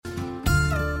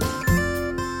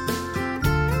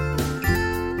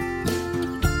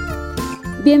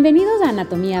Bienvenidos a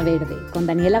Anatomía Verde con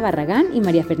Daniela Barragán y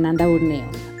María Fernanda Urneo,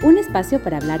 un espacio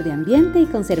para hablar de ambiente y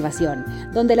conservación,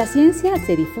 donde la ciencia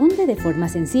se difunde de forma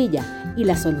sencilla y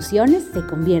las soluciones se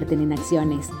convierten en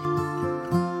acciones.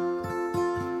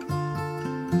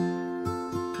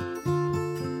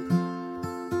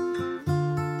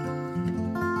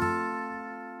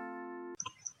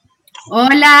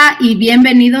 Hola y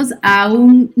bienvenidos a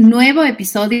un nuevo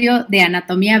episodio de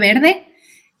Anatomía Verde.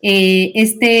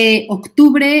 Este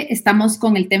octubre estamos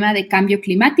con el tema de cambio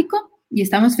climático y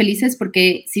estamos felices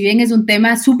porque si bien es un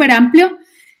tema súper amplio,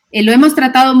 lo hemos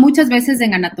tratado muchas veces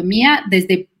en anatomía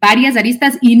desde varias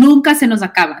aristas y nunca se nos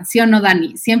acaba, ¿sí o no,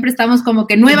 Dani? Siempre estamos como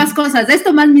que nuevas cosas,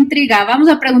 esto más me intriga, vamos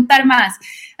a preguntar más.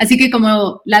 Así que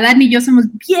como la Dani y yo somos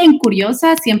bien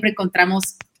curiosas, siempre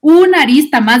encontramos una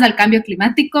arista más al cambio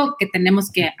climático que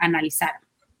tenemos que analizar.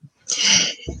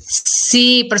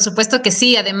 Sí, por supuesto que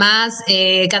sí. Además,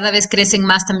 cada vez crecen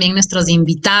más también nuestros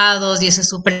invitados y eso es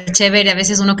súper chévere. A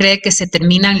veces uno cree que se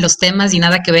terminan los temas y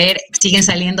nada que ver. Siguen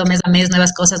saliendo mes a mes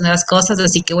nuevas cosas.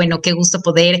 Así que bueno, qué gusto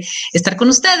poder estar con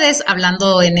ustedes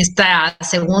hablando en esta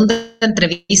segunda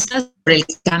entrevista sobre el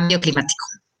cambio climático.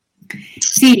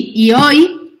 Sí, y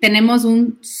hoy tenemos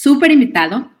un súper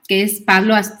invitado que es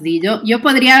Pablo Astudillo. Yo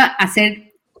podría hacer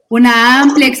una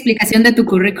amplia explicación de tu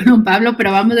currículum, Pablo,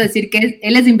 pero vamos a decir que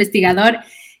él es investigador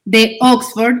de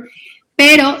Oxford,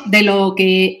 pero de lo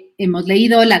que hemos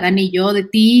leído, la Dani y yo, de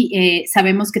ti,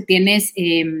 sabemos que tienes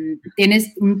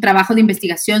un trabajo de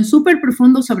investigación súper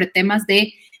profundo sobre temas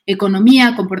de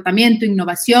economía, comportamiento,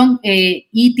 innovación,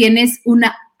 y tienes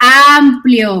una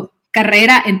amplia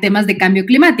carrera en temas de cambio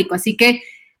climático, así que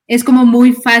es como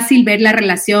muy fácil ver la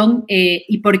relación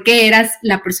y por qué eras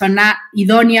la persona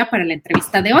idónea para la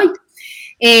entrevista de hoy.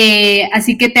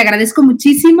 Así que te agradezco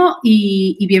muchísimo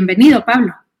y bienvenido,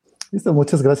 Pablo. Listo,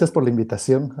 muchas gracias por la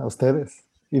invitación a ustedes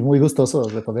y muy gustoso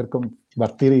de poder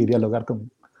compartir y dialogar con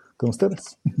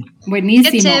ustedes.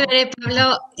 Buenísimo. Qué chévere,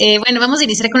 Pablo. Bueno, vamos a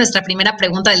iniciar con nuestra primera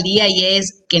pregunta del día y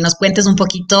es que nos cuentes un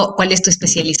poquito cuál es tu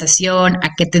especialización, a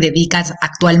qué te dedicas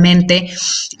actualmente.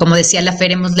 Como decía la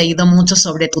Fer, hemos leído mucho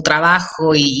sobre tu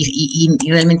trabajo y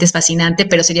realmente es fascinante,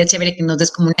 pero sería chévere que nos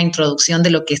des como una introducción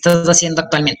de lo que estás haciendo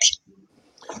actualmente.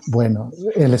 Bueno,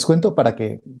 les cuento para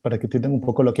que entiendan un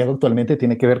poco lo que hago actualmente.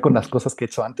 Tiene que ver con las cosas que he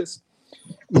hecho antes.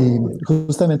 Y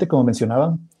justamente como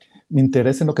mencionaban, mi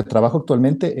interés en lo que trabajo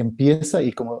actualmente empieza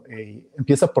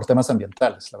por temas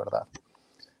ambientales, la verdad.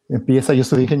 Yo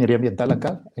estudié ingeniería ambiental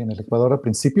acá, en el Ecuador al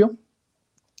principio,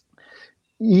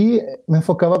 y me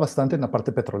enfocaba bastante en la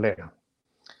parte petrolera.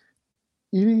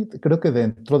 Y creo que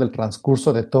dentro del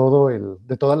transcurso de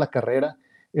toda la carrera,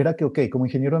 era que, ok, como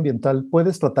ingeniero ambiental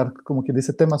puedes tratar, como quien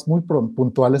dice, temas muy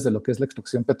puntuales de lo que es la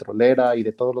extracción petrolera y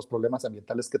de todos los problemas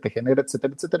ambientales que te genera,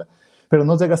 etcétera, etcétera, pero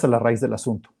no llegas a la raíz del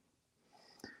asunto.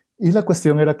 Y la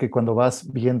cuestión era que cuando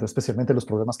vas viendo, especialmente los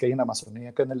problemas que hay en la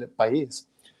Amazonía, acá en el país,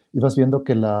 y vas viendo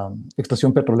que la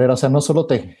extracción petrolera, o sea, no solo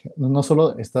te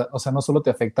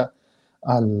afecta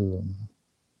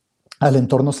al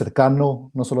entorno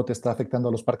cercano, no solo te está afectando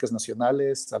a los parques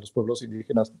nacionales, a los pueblos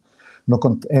indígenas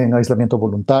en aislamiento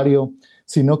voluntario,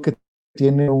 sino que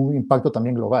tiene un impacto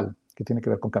también global, que tiene que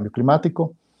ver con cambio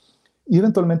climático. Y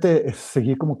eventualmente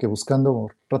seguí como que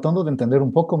tratando de entender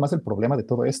un poco más el problema de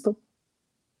todo esto.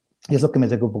 Y es lo que me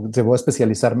llevó a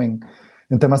especializarme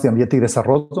en temas de ambiente y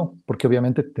desarrollo, porque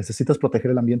obviamente necesitas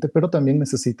proteger el ambiente, pero también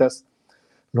necesitas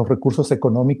los recursos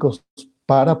económicos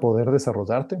para poder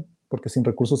desarrollarte, porque sin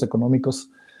recursos económicos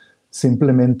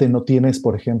simplemente no tienes,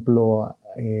 por ejemplo,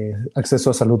 acceso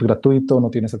a salud gratuito,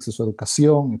 no tienes acceso a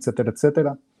educación, etcétera,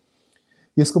 etcétera.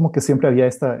 Y es como que siempre hay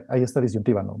esta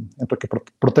disyuntiva, ¿no? Entre que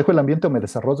protejo el ambiente o me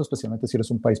desarrollo, especialmente si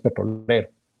eres un país petrolero.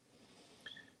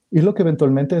 Y lo que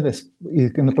eventualmente,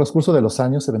 en el transcurso de los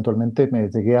años, eventualmente me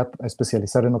llegué a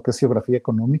especializar en lo que es geografía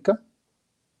económica.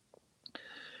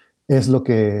 Es de lo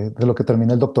que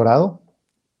terminé el doctorado.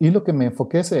 Y lo que me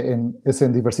enfoqué es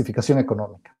en diversificación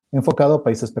económica, enfocado a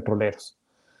países petroleros.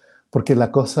 Porque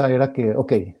la cosa era que,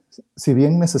 ok, si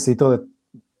bien necesito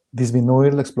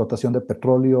disminuir la explotación de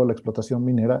petróleo, la explotación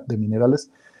de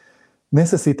minerales,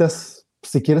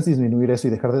 si quieres disminuir eso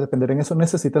y dejar de depender en eso,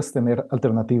 necesitas tener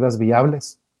alternativas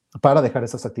viables para dejar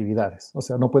esas actividades. O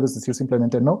sea, no puedes decir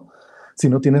simplemente no, si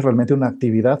no tienes realmente una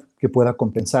actividad que pueda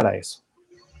compensar a eso.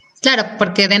 Claro,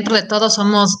 porque dentro de todo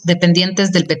somos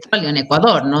dependientes del petróleo en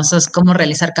Ecuador, ¿no? O sea, es como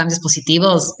realizar cambios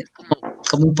positivos, es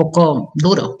como un poco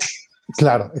duro.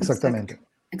 Claro, exactamente.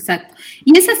 Exacto.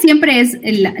 Y esa siempre es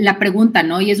la pregunta,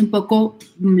 ¿no? Y es un poco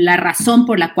la razón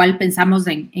por la cual pensamos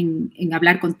en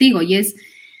hablar contigo. Y es,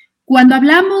 cuando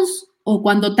hablamos o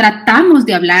cuando tratamos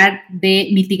de hablar de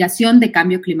mitigación de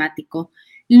cambio climático,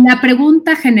 la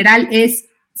pregunta general es,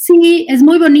 sí, es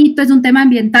muy bonito, es un tema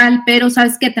ambiental, pero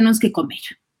 ¿sabes qué? Tenemos que comer.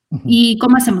 Uh-huh. ¿Y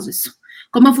cómo hacemos eso?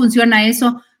 ¿Cómo funciona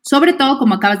eso? Sobre todo,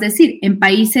 como acabas de decir, en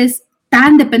países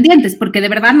tan dependientes, porque de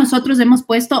verdad nosotros hemos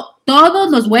puesto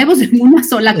todos los huevos en una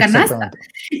sola canasta.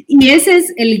 Y ese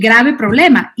es el grave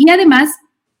problema. Y además,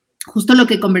 justo lo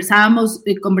que conversaba,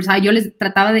 yo les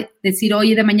trataba de decir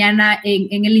hoy y de mañana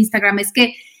en el Instagram, es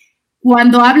que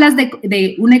cuando hablas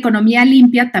de una economía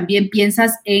limpia, también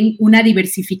piensas en una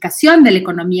diversificación de la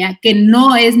economía que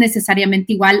no es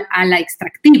necesariamente igual a la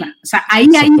extractiva. O sea, ahí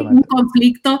hay un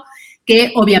conflicto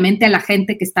que obviamente a la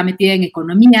gente que está metida en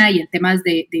economía y en temas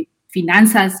de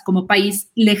finanzas como país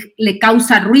le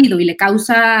causa ruido y le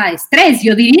causa estrés,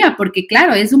 yo diría, porque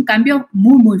claro, es un cambio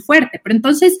muy, muy fuerte. Pero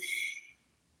entonces,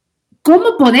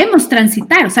 ¿cómo podemos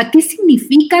transitar? O sea, ¿qué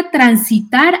significa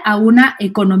transitar a una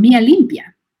economía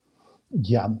limpia?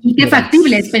 Ya. Y qué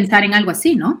factible es pensar en algo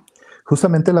así, ¿no?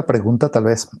 Justamente la pregunta tal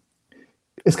vez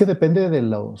es que depende de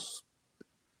los...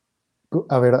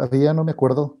 A ver, no me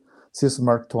acuerdo si es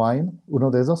Mark Twain,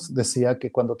 uno de esos, decía que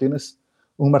cuando tienes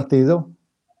un martillo,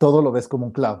 todo lo ves como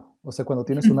un clavo. O sea, cuando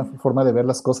tienes una forma de ver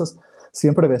las cosas,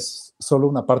 siempre ves solo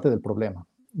una parte del problema.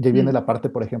 Y ahí viene la parte,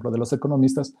 por ejemplo, de los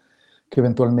economistas, que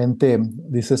eventualmente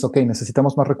dices, ok,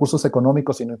 necesitamos más recursos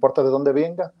económicos y no importa de dónde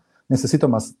venga, necesito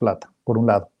más plata, por un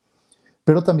lado.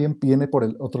 Pero también viene por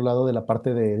el otro lado de la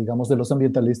parte de, digamos, de los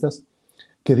ambientalistas,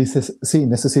 que dices, sí,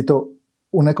 necesito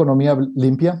una economía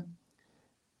limpia,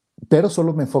 pero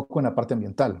solo me enfoco en la parte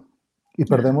ambiental. Y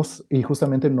perdemos, y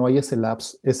justamente no hay ese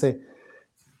lapso,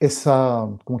 esa,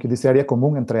 como que dice, área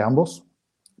común entre ambos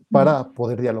para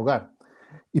poder dialogar.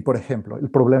 Y, por ejemplo, el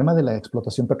problema de la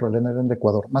explotación petrolera en el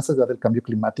Ecuador, más allá del cambio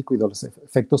climático y de los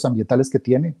efectos ambientales que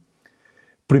tiene,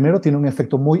 primero tiene un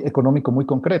efecto muy económico, muy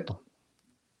concreto.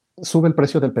 Sube el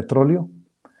precio del petróleo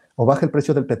o baja el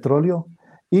precio del petróleo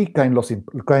y caen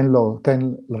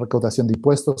la recaudación de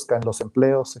impuestos, caen los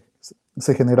empleos,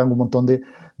 se generan un montón de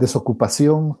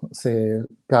desocupación, se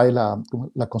cae la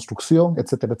construcción,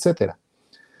 etcétera, etcétera.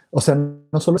 O sea,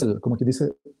 no solo es como que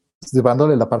dice,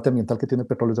 llevándole la parte ambiental que tiene el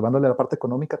petróleo, llevándole la parte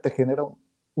económica, te genera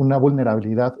una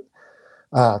vulnerabilidad.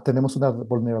 Tenemos una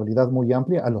vulnerabilidad muy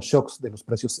amplia a los shocks de los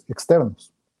precios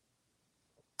externos.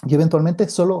 Y eventualmente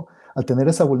solo al tener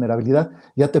esa vulnerabilidad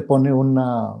ya te pone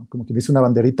como que dice, una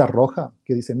banderita roja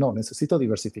que dice, no, necesito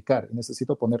diversificar,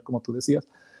 necesito poner, como tú decías,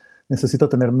 necesito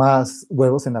tener más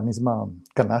huevos en la misma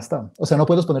canasta. O sea, no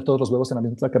puedes poner todos los huevos en la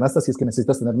misma canasta si es que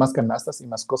necesitas tener más canastas y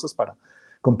más cosas para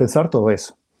compensar todo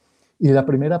eso. Y la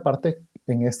primera parte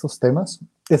en estos temas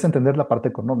es entender la parte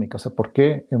económica. O sea, ¿por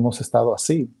qué hemos estado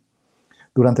así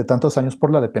durante tantos años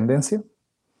por la dependencia?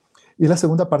 Y la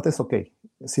segunda parte es, ok,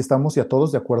 si estamos ya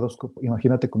todos de acuerdo,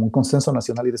 imagínate como un consenso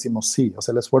nacional y decimos sí, o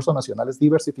sea, el esfuerzo nacional es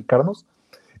diversificarnos,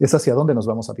 es hacia dónde nos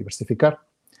vamos a diversificar.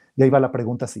 Y ahí va la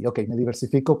pregunta, sí, ok, ¿me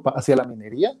diversifico hacia la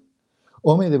minería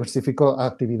o me diversifico a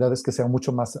actividades que sean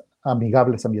mucho más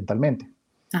amigables ambientalmente?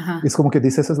 Ajá. Es como que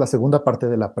dice, esa es la segunda parte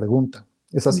de la pregunta,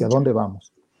 es hacia dónde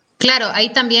vamos. Claro,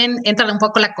 ahí también entra un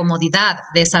poco la comodidad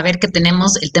de saber que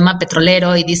tenemos el tema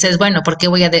petrolero y dices, bueno, ¿por qué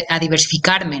voy a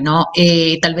diversificarme? ¿No?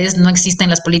 Tal vez no existen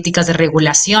las políticas de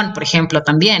regulación, por ejemplo,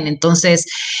 también. Entonces,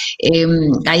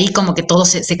 ahí como que todo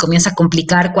se comienza a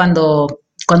complicar cuando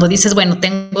dices, bueno,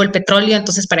 tengo el petróleo,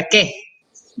 entonces ¿para qué?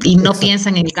 Y no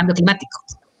piensan en el cambio climático.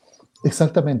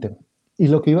 Exactamente. Y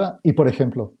lo que iba, y por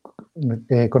ejemplo,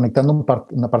 conectando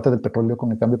una parte del petróleo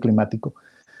con el cambio climático,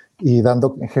 y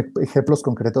dando ejemplos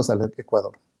concretos al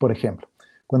Ecuador. Por ejemplo,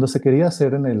 cuando se quería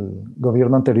hacer en el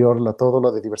gobierno anterior todo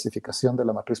lo de diversificación de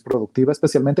la matriz productiva,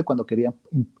 especialmente cuando querían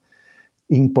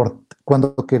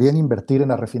invertir en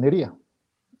la refinería,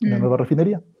 en la nueva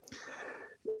refinería.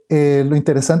 Lo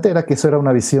interesante era que eso era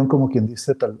una visión, como quien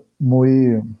dice,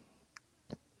 muy...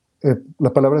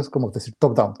 la palabra es como decir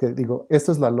top-down, que digo,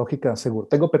 esta es la lógica segura.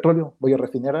 Tengo petróleo, voy a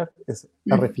refinar.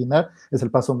 Refinar es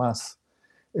el paso más...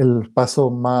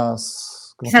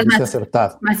 como se dice,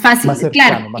 acertado. Más fácil, más cercano,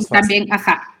 claro. Más y fácil. También,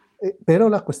 ajá. Pero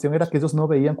la cuestión era que ellos no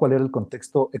veían cuál era el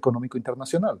contexto económico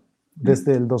internacional.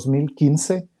 Desde el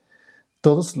 2015,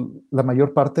 la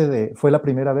mayor parte fue la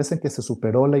primera vez en que se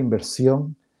superó la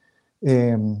inversión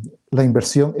en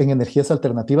energías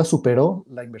alternativas,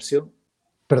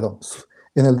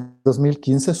 en el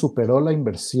 2015 se superó la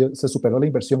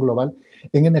inversión global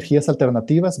en energías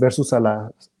alternativas versus a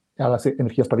las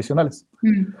energías tradicionales.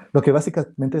 Lo que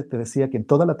básicamente te decía que en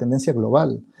toda la tendencia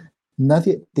global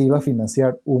nadie te iba a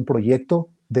financiar un proyecto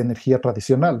de energía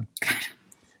tradicional.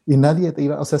 Y nadie te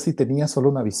iba, o sea, si tenías solo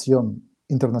una visión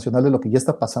internacional de lo que ya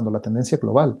está pasando, la tendencia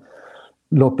global,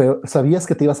 lo peor, sabías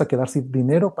que te ibas a quedar sin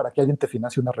dinero para que alguien te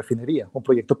financie una refinería, un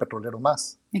proyecto petrolero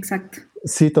más. Exacto.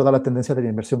 Sí, toda la tendencia de la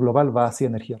inversión global va hacia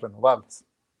energías renovables.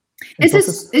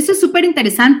 Entonces, eso es súper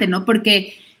interesante, ¿no?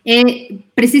 Porque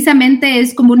precisamente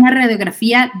es como una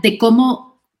radiografía de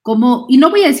cómo, y no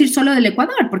voy a decir solo del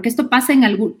Ecuador, porque esto pasa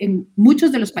en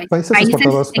muchos de los países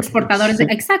exportadores sí.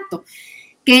 Exacto,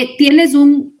 que tienes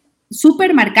un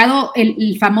súper marcado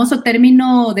el famoso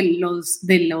término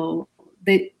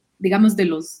digamos, de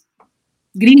los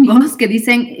gringos que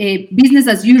dicen business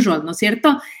as usual, ¿no es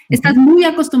cierto? Estás muy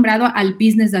acostumbrado al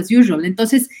business as usual,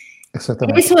 entonces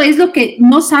eso es lo que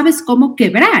no sabes cómo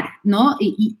quebrar, ¿no?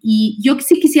 Y yo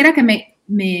sí quisiera que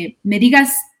me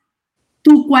digas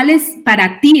tú cuál es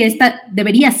para ti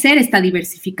debería ser esta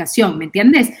diversificación, ¿me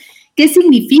entiendes? ¿Qué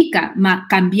significa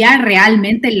cambiar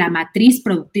realmente la matriz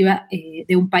productiva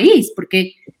de un país?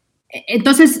 Porque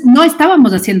entonces no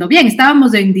estábamos haciendo bien,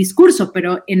 estábamos en discurso,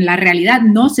 pero en la realidad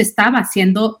no se estaba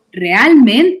haciendo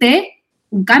realmente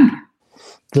un cambio.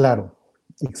 Claro,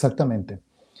 exactamente.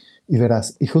 Y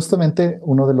verás, y justamente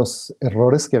uno de los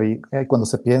errores que hay cuando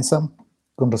se piensa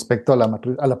con respecto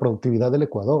a la productividad del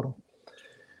Ecuador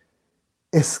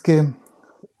es que,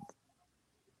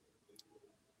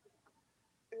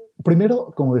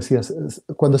 primero, como decías,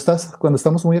 cuando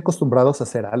estamos muy acostumbrados a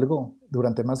hacer algo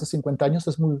durante más de 50 años,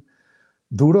 es muy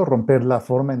duro romper la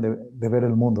forma de ver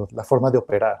el mundo, la forma de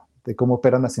operar, de cómo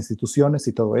operan las instituciones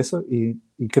y todo eso. Y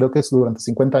creo que durante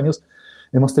 50 años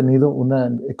hemos tenido una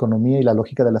economía y la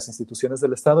lógica de las instituciones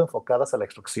del Estado enfocadas a la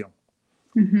extracción.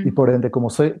 Uh-huh. Y por ende,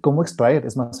 ¿cómo extraer?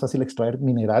 Es más fácil extraer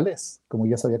minerales, como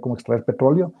ya sabía cómo extraer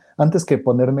petróleo, antes que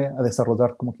ponerme a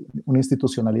desarrollar como una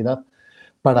institucionalidad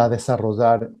para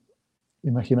desarrollar,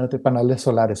 imagínate, paneles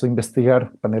solares o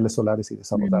investigar paneles solares y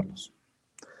desarrollarlos. Uh-huh.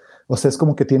 O sea, es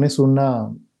como que tienes se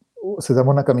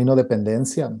llama una camino de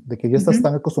dependencia, de que ya estás uh-huh.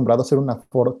 tan acostumbrado a hacer una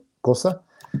cosa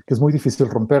que es muy difícil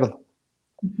romperlo.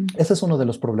 Uh-huh. Ese es uno de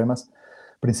los problemas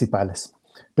principales.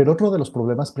 Pero otro de los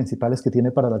problemas principales que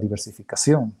tiene para la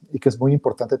diversificación y que es muy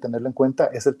importante tenerlo en cuenta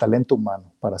es el talento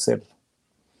humano para hacerlo.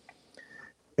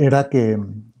 Era que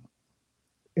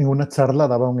en una charla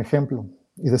daba un ejemplo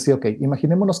y decía, ok,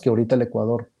 imaginémonos que ahorita el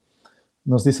Ecuador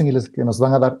nos dicen que nos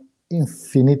van a dar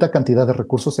infinita cantidad de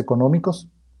recursos económicos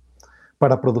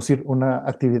para producir una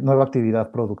nueva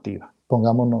actividad productiva.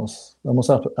 Pongámonos, vamos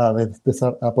a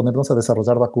ponernos a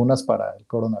desarrollar vacunas para el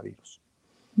coronavirus.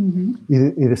 Uh-huh.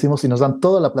 Y decimos si nos dan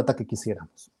toda la plata que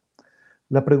quisiéramos.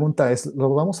 La pregunta es,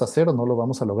 ¿lo vamos a hacer o no lo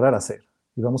vamos a lograr hacer?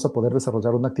 ¿Y vamos a poder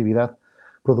desarrollar una actividad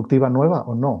productiva nueva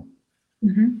o no?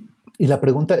 Uh-huh. Y la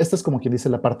pregunta, esta es como quien dice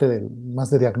la parte más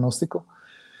de diagnóstico,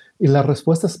 y la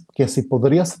respuesta es que si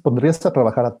pondrías a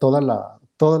trabajar a toda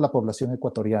la población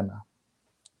ecuatoriana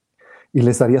y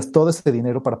les darías todo ese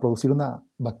dinero para producir una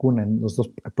vacuna en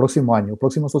el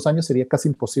próximos 2 años, sería casi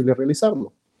imposible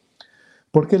realizarlo.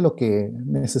 Porque lo que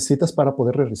necesitas para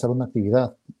poder realizar una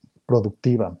actividad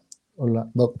productiva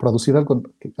o producir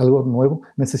algo nuevo,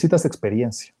 necesitas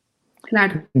experiencia.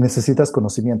 Claro. Y necesitas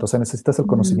conocimiento. O sea, necesitas el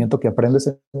conocimiento que aprendes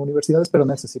en universidades, pero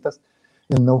necesitas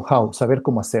el know-how, saber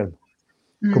cómo hacerlo.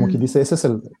 Como quien dice, esa es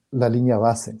la línea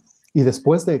base. Y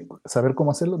después de saber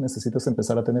cómo hacerlo, necesitas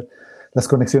empezar a tener las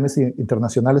conexiones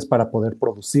internacionales para poder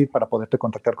producir, para poderte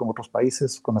contactar con otros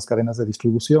países, con las cadenas de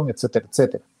distribución, etcétera,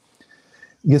 etcétera.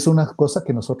 Y es una cosa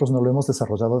que nosotros no lo hemos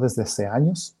desarrollado desde hace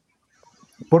años,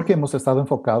 porque hemos estado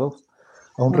enfocados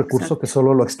a un recurso que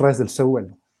solo lo extraes del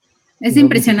suelo. Es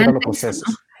impresionante. Eso,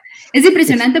 ¿no? Es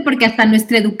impresionante porque hasta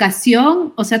nuestra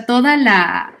educación, o sea,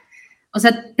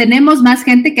 tenemos más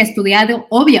gente que ha estudiado,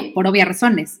 por obvias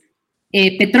razones,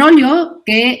 petróleo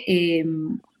que,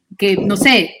 no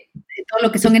sé, todo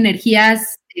lo que son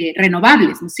energías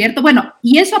renovables, ¿no es cierto? Bueno,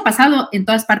 y eso ha pasado en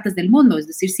todas partes del mundo, es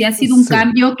decir, sí ha sido un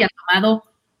cambio que ha tomado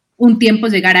un tiempo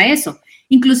llegar a eso.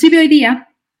 Inclusive hoy día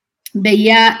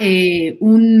veía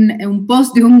un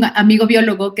post de un amigo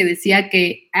biólogo que decía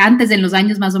que antes, en los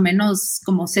años más o menos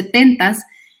como 70s,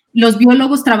 los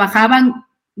biólogos trabajaban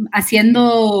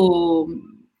haciendo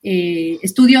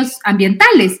estudios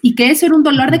ambientales y que eso era un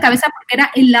dolor de cabeza porque era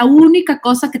la única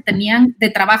cosa que tenían de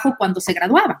trabajo cuando se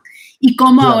graduaban. Y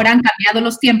cómo ahora han cambiado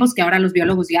los tiempos, que ahora los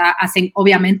biólogos ya hacen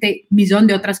obviamente un millón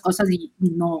de otras cosas y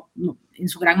no, en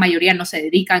su gran mayoría no se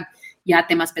dedican ya a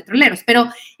temas petroleros. Pero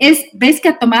ves que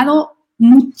ha tomado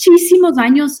muchísimos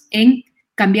años en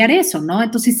cambiar eso, ¿no?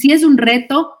 Entonces sí es un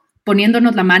reto,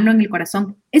 poniéndonos la mano en el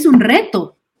corazón, es un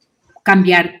reto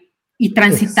cambiar y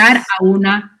transitar a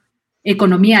una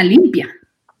economía limpia.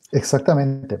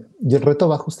 Exactamente. Y el reto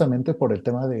va justamente por el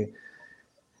tema de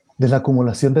de la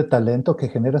acumulación de talento que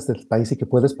generas del país y que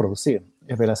puedes producir.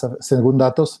 Verás, según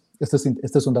datos, este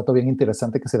es un dato bien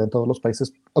interesante que se da en todos los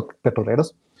países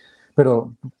petroleros,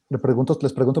 pero les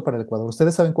pregunto para el Ecuador,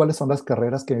 ¿ustedes saben cuáles son las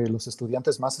carreras que los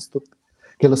estudiantes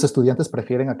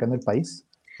prefieren acá en el país?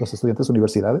 Los estudiantes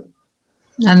universidades.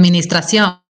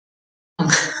 Administración.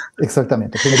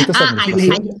 Exactamente.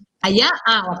 Administración. Allá,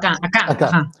 acá.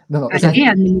 Acá. No, aquí,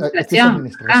 administración.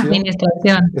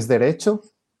 Administración. Es derecho.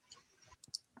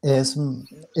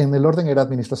 En el orden era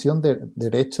administración,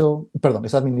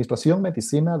 es administración,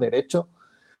 medicina, derecho.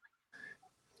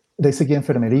 De ahí seguía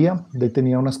enfermería, de ahí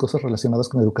tenía unas cosas relacionadas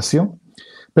con educación.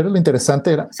 Pero lo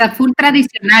interesante era... O sea, full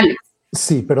tradicionales.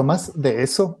 Sí, pero más de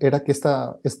eso era que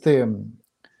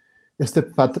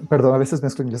perdón, a veces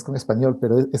mezclo inglés con español,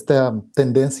 pero esta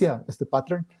tendencia, este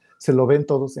pattern, se lo ven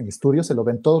todos en estudios, se lo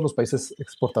ven todos los países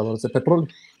exportadores de petróleo.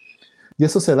 Y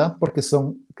eso se da porque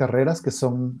son carreras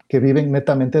que viven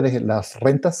netamente de las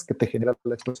rentas que te genera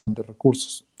la explotación de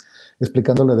recursos.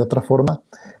 Explicándole de otra forma,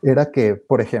 era que,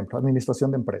 por ejemplo, administración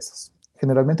de empresas.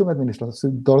 Generalmente un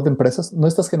administrador de empresas no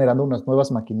estás generando unas nuevas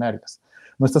maquinarias,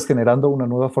 no estás generando una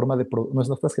nueva forma no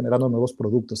estás generando nuevos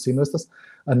productos, sino estás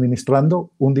administrando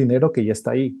un dinero que ya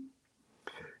está ahí.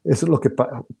 Eso es lo que,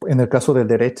 en el caso del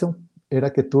derecho,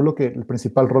 era que el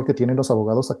principal rol que tienen los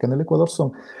abogados acá en el Ecuador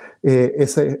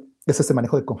es ese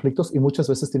manejo de conflictos, y muchas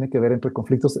veces tiene que ver entre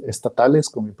conflictos estatales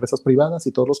con empresas privadas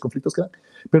y todos los conflictos que dan,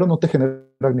 pero no te generan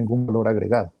ningún valor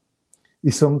agregado.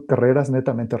 Y son carreras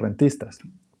netamente rentistas,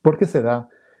 porque se da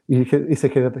y se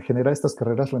genera estas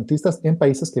carreras rentistas en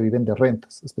países que viven de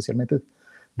rentas, especialmente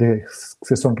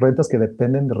son rentas que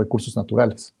dependen de recursos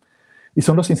naturales. Y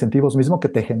son los incentivos mismos que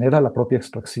te genera la propia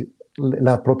extracción,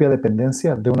 la propia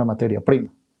dependencia de una materia prima.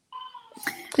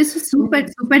 Eso es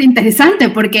súper interesante,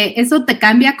 porque eso te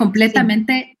cambia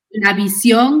completamente la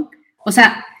visión, o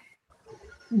sea,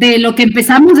 de lo que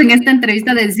empezamos en esta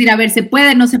entrevista de decir, a ver, ¿se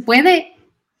puede, no se puede?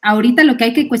 Ahorita lo que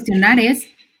hay que cuestionar es,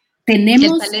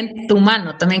 tenemos... El talento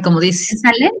humano también, como dices. El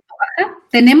talento, ¿verdad?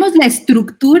 Tenemos la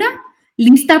estructura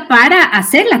lista para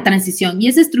hacer la transición, y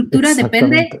esa estructura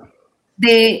depende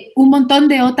de un montón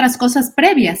de otras cosas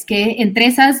previas, que entre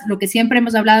esas, lo que siempre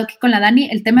hemos hablado aquí con la Dani,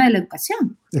 el tema de la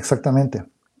educación. Exactamente.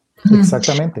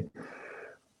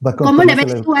 ¿Cómo le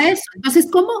ves tú a eso? Entonces,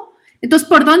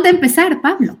 ¿por dónde empezar,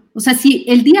 Pablo? O sea, si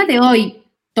el día de hoy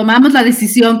tomamos la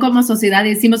decisión como sociedad y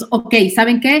decimos, ok,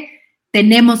 ¿saben qué?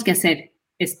 Tenemos que hacer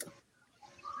esto.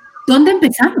 ¿Dónde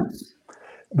empezamos?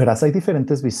 Verás, hay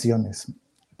diferentes visiones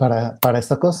para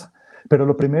esta cosa. Pero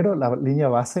lo primero, la línea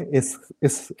base es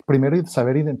primero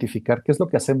saber identificar qué es lo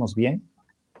que hacemos bien,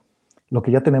 lo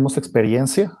que ya tenemos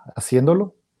experiencia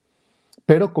haciéndolo,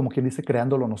 pero como quien dice,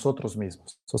 creándolo nosotros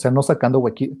mismos. O sea, no sacando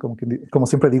como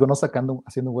siempre digo, no haciendo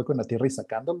un hueco en la tierra y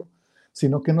sacándolo,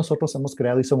 sino que nosotros hemos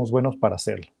creado y somos buenos para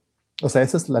hacerlo. O sea,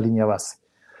 esa es la línea base.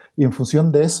 Y en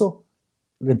función de eso,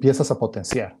 le empiezas a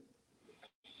potenciar.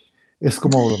 Es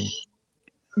como...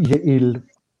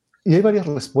 Y hay varias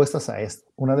respuestas a esto.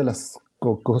 Una de las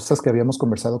cosas que habíamos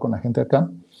conversado con la gente acá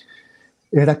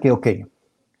era que, ok,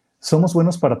 somos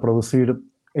buenos para producir,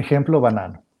 ejemplo,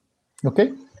 banano, ¿ok?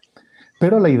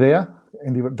 Pero la idea,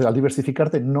 al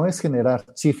diversificarte, no es generar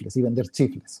chifles y vender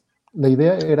chifles. La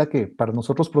idea era que para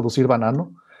nosotros producir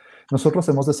banano, nosotros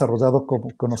hemos desarrollado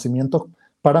conocimiento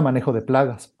para manejo de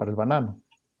plagas para el banano.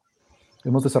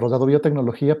 Hemos desarrollado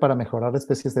biotecnología para mejorar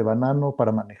especies de banano,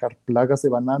 para manejar plagas de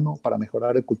banano, para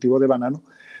mejorar el cultivo de banano,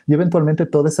 y eventualmente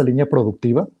toda esa línea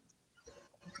productiva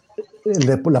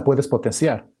la puedes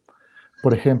potenciar.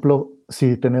 Por ejemplo,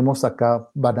 si tenemos acá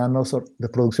bananos de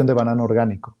producción de banano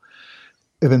orgánico,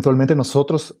 eventualmente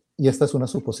nosotros, y esta es una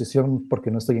suposición porque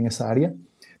no estoy en esa área,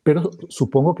 pero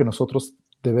supongo que nosotros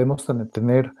debemos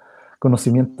tener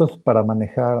conocimientos para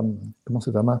manejar, ¿cómo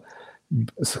se llama?,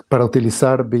 para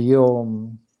utilizar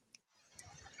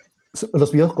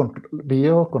los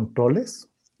biocontroles,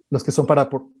 los que son para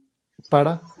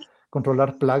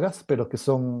controlar plagas, pero que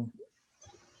son,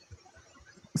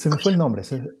 se me fue el nombre,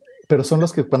 pero son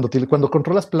los que cuando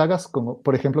controlas plagas, como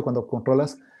por ejemplo cuando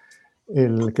controlas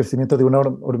el crecimiento de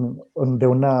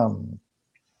una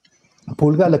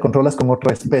pulga, la controlas con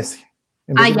otra especie.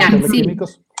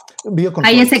 Químicos,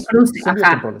 biocontroles. Hay ese cruce,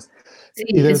 sí,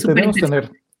 y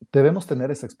debemos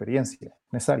tener esa experiencia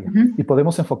necesaria, y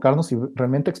podemos enfocarnos y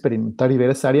realmente experimentar y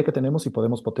ver esa área que tenemos y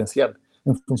podemos potenciar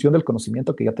en función del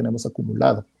conocimiento que ya tenemos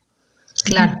acumulado.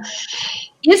 Claro.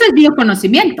 Y eso es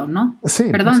bioconocimiento, ¿no? Sí,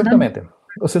 exactamente.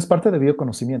 O sea, es parte de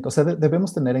bioconocimiento. O sea,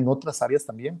 debemos tener en otras áreas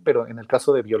también, pero en el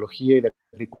caso de biología y de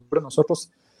agricultura, nosotros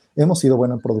hemos sido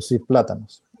buenos en producir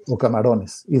plátanos o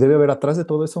camarones, y debe haber atrás de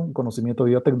todo eso un conocimiento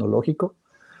biotecnológico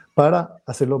para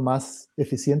hacerlo más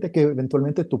eficiente, que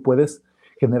eventualmente tú puedes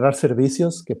generar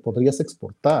servicios que podrías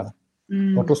exportar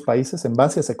a otros países en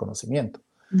base a ese conocimiento.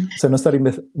 O sea, no estar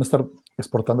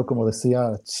exportando, como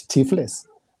decía, chifles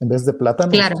en vez de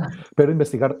plátanos, Claro. pero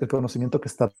investigar el conocimiento que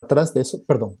está atrás de eso,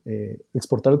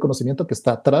 exportar el conocimiento que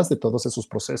está atrás de todos esos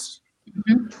procesos.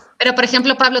 Pero, por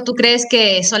ejemplo, Pablo, ¿tú crees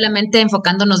que solamente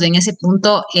enfocándonos en ese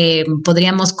punto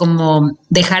podríamos como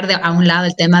dejar a un lado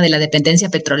el tema de la dependencia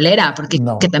petrolera? Porque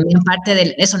No. que también parte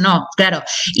de eso, no, claro,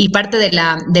 y parte de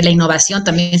la innovación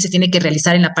también se tiene que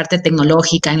realizar en la parte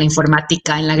tecnológica, en la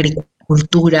informática, en la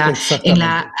agricultura, en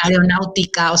la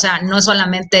aeronáutica, o sea, no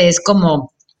solamente es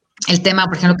como el tema,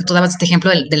 por ejemplo, que tú dabas este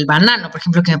ejemplo del banano, por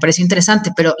ejemplo, que me pareció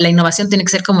interesante, pero la innovación tiene que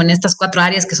ser como en estas 4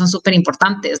 áreas que son súper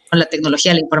importantes, ¿no? La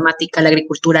tecnología, la informática, la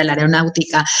agricultura, la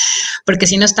aeronáutica, porque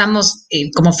si no estamos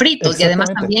como fritos. Y además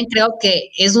también creo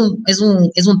que es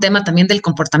un tema también del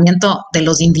comportamiento de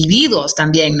los individuos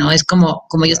también, ¿no? Es como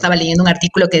yo estaba leyendo un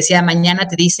artículo que decía, mañana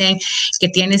te dicen que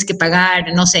tienes que pagar,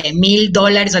 no sé,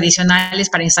 $1,000 adicionales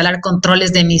para instalar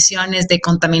controles de emisiones, de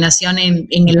contaminación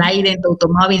en el aire, en tu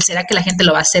automóvil. ¿Será que la gente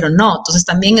lo va a hacer o no? Entonces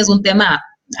también es un tema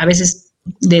a veces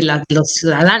de los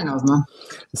ciudadanos, ¿no?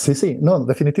 Sí, no,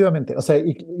 definitivamente. O sea,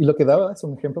 y lo que daba es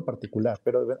un ejemplo particular,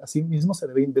 pero así mismo se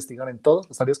debe investigar en todas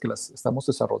las áreas que las estamos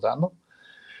desarrollando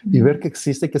y ver que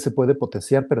existe y que se puede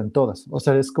potenciar, pero en todas. O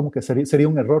sea, es como que sería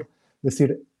un error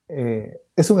decir,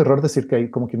 es un error decir que hay,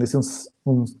 como quien dice,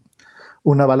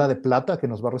 una bala de plata que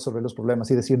nos va a resolver los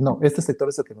problemas y decir, no, este sector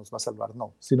es el que nos va a salvar,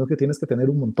 no, sino que tienes que tener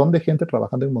un montón de gente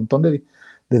trabajando en un montón de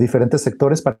diferentes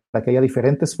sectores para que haya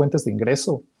diferentes fuentes de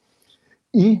ingreso.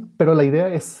 Pero la idea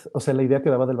es, o sea, la idea que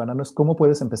daba del banano es cómo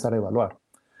puedes empezar a evaluar.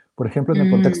 Por ejemplo, en el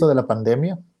contexto de la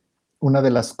pandemia, una de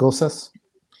las cosas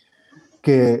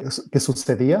que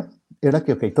sucedía era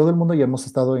que, todo el mundo ya hemos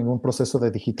estado en un proceso de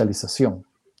digitalización.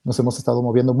 Nos hemos estado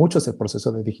moviendo mucho ese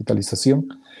proceso de digitalización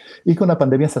y con la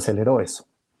pandemia se aceleró eso.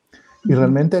 Y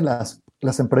realmente las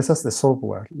empresas de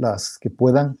software, las que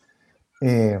puedan,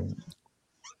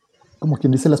 como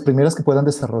quien dice, las primeras que puedan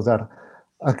desarrollar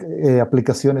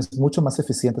aplicaciones mucho más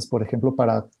eficientes, por ejemplo,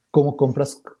 para cómo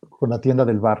compras con la tienda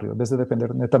del barrio, en vez de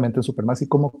depender netamente en Supermax, y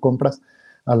cómo compras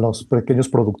a los pequeños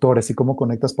productores y cómo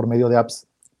conectas por medio de apps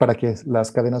para que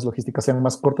las cadenas logísticas sean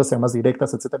más cortas, sean más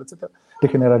directas, etcétera, etcétera, te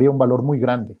generaría un valor muy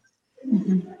grande.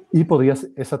 Y podrías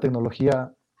esa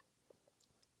tecnología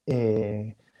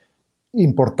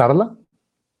importarla.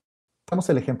 Damos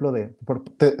el ejemplo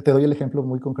te doy el ejemplo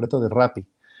muy concreto de Rappi.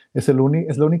 Es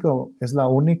la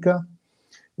única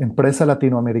empresa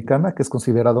latinoamericana que es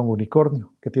considerada un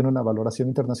unicornio, que tiene una valoración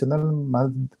internacional más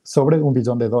sobre $1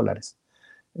 billón.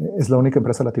 Es la única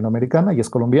empresa latinoamericana y es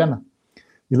colombiana.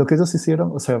 Y lo que ellos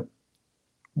hicieron, o sea,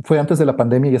 fue antes de la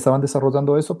pandemia y estaban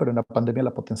desarrollando eso, pero en la pandemia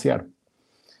la potenciaron.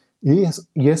 Y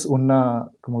es una,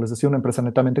 como les decía, una empresa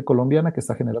netamente colombiana que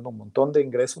está generando un montón de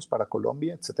ingresos para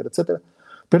Colombia, etcétera, etcétera.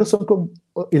 Pero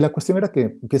y la cuestión era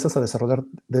que empiezas a desarrollar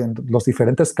en los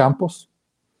diferentes campos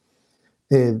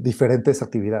diferentes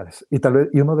actividades.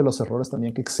 Y uno de los errores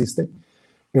también que existe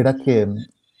era que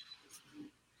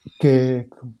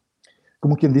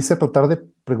como quien dice, tratar de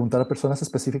preguntar a personas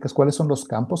específicas cuáles son los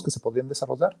campos que se podrían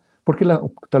desarrollar, porque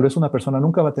tal vez una persona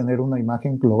nunca va a tener una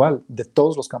imagen global de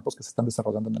todos los campos que se están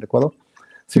desarrollando en el Ecuador,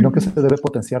 sino que se debe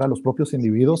potenciar a los propios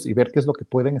individuos y ver qué es lo que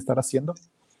pueden estar haciendo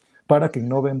para que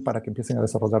innoven, para que empiecen a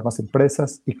desarrollar más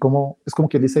empresas y es como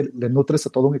quien dice, le nutres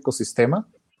a todo un ecosistema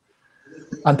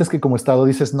antes que como Estado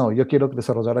dices, no, yo quiero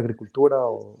desarrollar agricultura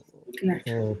o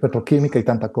petroquímica y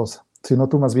tanta cosa, sino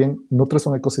tú más bien nutres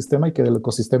un ecosistema y que del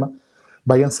ecosistema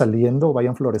vayan saliendo,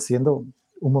 vayan floreciendo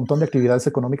un montón de actividades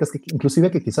económicas que inclusive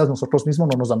que quizás nosotros mismos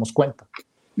no nos damos cuenta.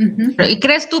 ¿Y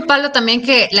crees tú, Pablo, también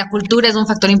que la cultura es un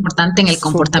factor importante en el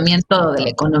comportamiento de la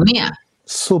economía?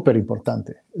 Súper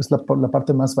importante, es la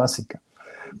parte más básica.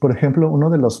 Por ejemplo, uno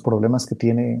de los problemas que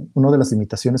tiene, una de las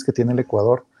limitaciones que tiene el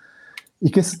Ecuador, y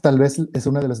que tal vez es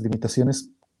una de las limitaciones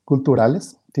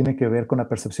culturales, tiene que ver con la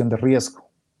percepción de riesgo.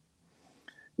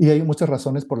 Y hay muchas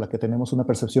razones por las que tenemos una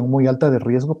percepción muy alta de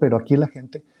riesgo, pero aquí la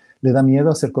gente le da miedo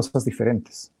a hacer cosas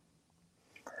diferentes.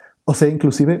 O sea,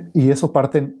 inclusive, y eso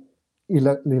parte, y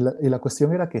la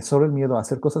cuestión era que solo el miedo a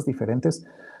hacer cosas diferentes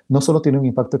no solo tiene un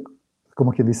impacto,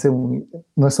 como quien dice,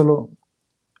 no es solo,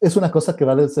 es una cosa que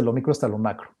va desde lo micro hasta lo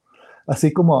macro.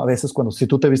 Así como a veces si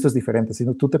tú te vistes diferente, si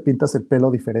tú te pintas el pelo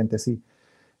diferente, si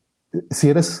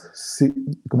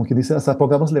como quien dice, hasta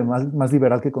pongámosle más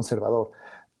liberal que conservador,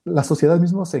 la sociedad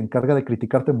misma se encarga de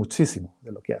criticarte muchísimo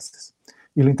de lo que haces.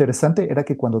 Y lo interesante era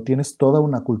que cuando tienes toda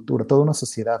una cultura, toda una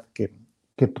sociedad que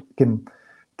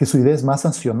su idea es más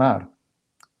sancionar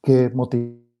que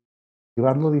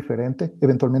motivar lo diferente,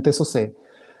 eventualmente eso se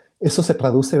eso se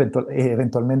traduce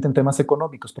eventualmente en temas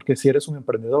económicos, porque si eres un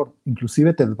emprendedor,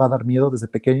 inclusive te va a dar miedo desde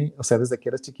pequeño, o sea, desde que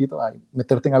eres chiquito, a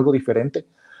meterte en algo diferente,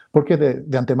 porque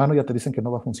de antemano ya te dicen que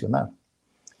no va a funcionar.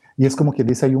 Y es como que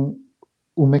dice, hay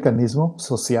un mecanismo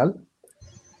social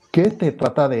que te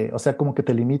trata de, o sea, como que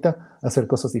te limita a hacer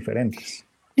cosas diferentes.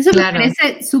 Eso me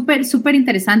parece súper, súper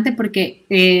interesante porque,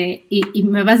 y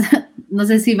me no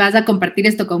sé si vas a compartir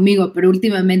esto conmigo, pero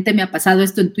últimamente me ha pasado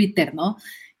esto en Twitter, ¿no?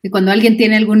 Que cuando alguien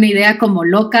tiene alguna idea como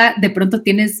loca, de pronto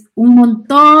tienes un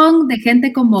montón de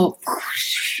gente como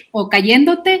o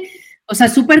cayéndote, o sea,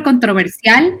 súper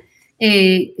controversial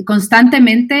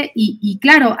constantemente y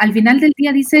claro, al final del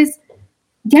día dices,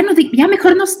 ya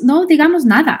mejor no digamos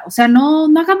nada, o sea, no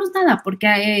hagamos nada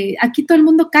porque aquí todo el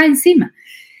mundo cae encima.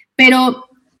 Pero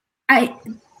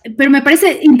me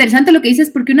parece interesante lo que dices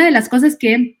porque una de las cosas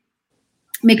que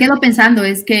me quedo pensando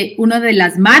es que una de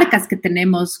las marcas que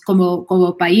tenemos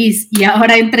como país y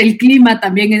ahora entre el clima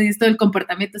también en esto del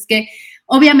comportamiento es que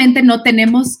obviamente no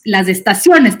tenemos las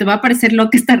estaciones, te va a parecer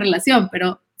loca esta relación,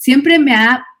 pero siempre me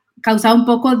ha causado un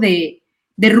poco de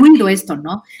ruido esto,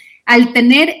 ¿no? Al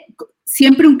tener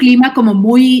siempre un clima como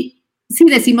muy, sí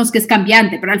decimos que es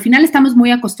cambiante, pero al final estamos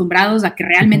muy acostumbrados a que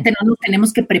realmente no nos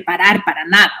tenemos que preparar para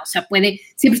nada, o sea,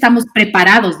 siempre estamos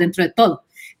preparados dentro de todo,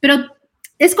 pero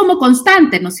es como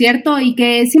constante, ¿no es cierto? Y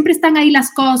que siempre están ahí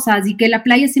las cosas y que la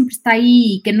playa siempre está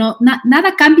ahí y que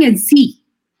nada cambia en sí,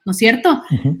 ¿no es cierto?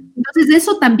 Entonces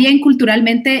eso también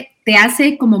culturalmente te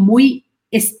hace como muy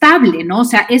estable, ¿no? O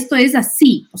sea, esto es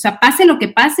así, o sea, pase lo que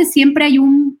pase, siempre hay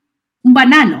un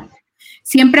banano.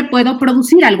 Siempre puedo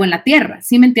producir algo en la tierra,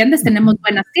 ¿sí me entiendes? Tenemos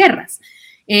buenas tierras.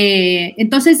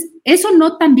 Entonces, ¿eso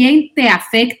no también te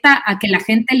afecta a que la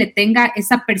gente le tenga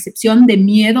esa percepción de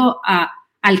miedo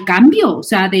al cambio? O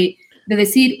sea, de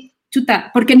decir, chuta,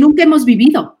 porque nunca hemos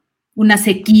vivido una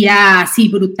sequía así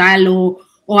brutal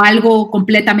o algo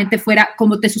completamente fuera,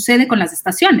 como te sucede con las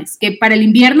estaciones, que para el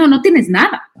invierno no tienes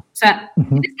nada. O sea,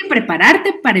 tienes que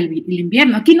prepararte para el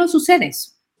invierno. Aquí no sucede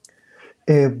eso.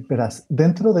 Verás,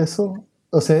 dentro de eso,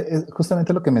 o sea,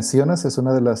 justamente lo que mencionas es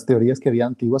una de las teorías que había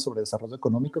antiguas sobre desarrollo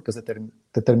económico, que es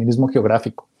determinismo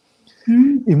geográfico.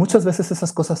 Y muchas veces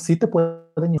esas cosas sí te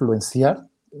pueden influenciar,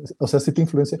 o sea, sí te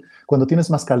influencia. Cuando tienes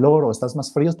más calor o estás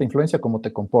más frío, te influencia cómo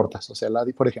te comportas. O sea,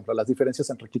 por ejemplo, las diferencias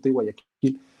entre Quito y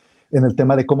Guayaquil en el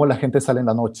tema de cómo la gente sale en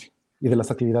la noche y de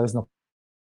las actividades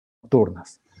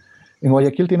nocturnas. En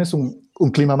Guayaquil tienes un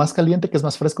clima más caliente, que es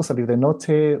más fresco salir de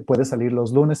noche. Puedes salir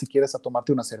los lunes si quieres a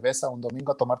tomarte una cerveza, un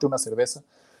domingo a tomarte una cerveza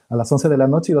a las 11 de la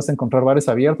noche y vas a encontrar bares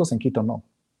abiertos. En Quito no.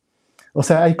 O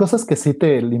sea, hay cosas que sí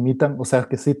te limitan, o sea,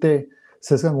 que sí te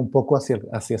sesgan un poco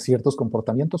hacia ciertos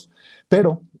comportamientos,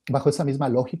 pero bajo esa misma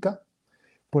lógica,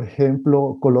 por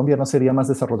ejemplo, Colombia no sería más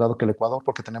desarrollado que el Ecuador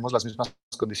porque tenemos las mismas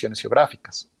condiciones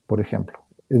geográficas, por ejemplo.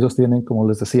 Ellos tienen, como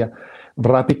les decía,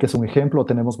 Rappi, que es un ejemplo,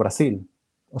 tenemos Brasil.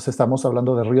 O sea, estamos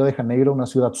hablando de Río de Janeiro, una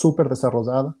ciudad súper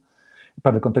desarrollada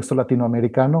para el contexto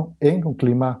latinoamericano, en un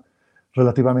clima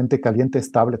relativamente caliente,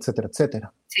 estable, etcétera,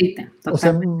 etcétera. Sí, o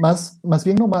sea, más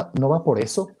bien no va por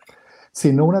eso,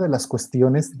 sino una de las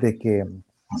cuestiones de que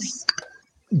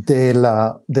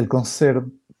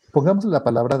pongamos la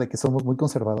palabra de que somos muy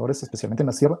conservadores, especialmente en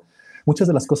la sierra, muchas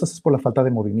de las cosas es por la falta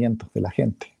de movimiento de la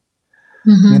gente.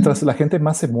 Mientras la gente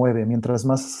más se mueve, mientras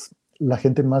más la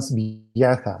gente más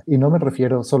viaja, y no me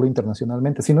refiero solo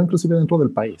internacionalmente, sino inclusive dentro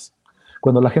del país.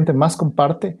 Cuando la gente más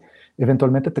comparte,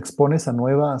 eventualmente te expones a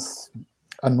nuevas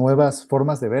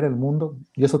formas de ver el mundo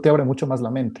y eso te abre mucho más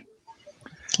la mente.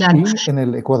 Claro. Y en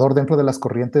el Ecuador, dentro de las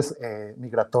corrientes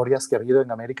migratorias que ha habido en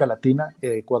América Latina,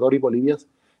 Ecuador y Bolivia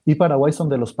y Paraguay son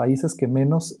de los países que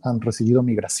menos han recibido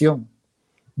migración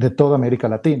de toda América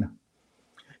Latina.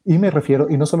 Y me refiero,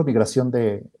 y no solo migración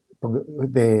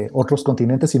de otros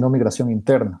continentes, sino migración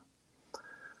interna.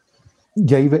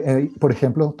 Y ahí, por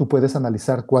ejemplo, tú puedes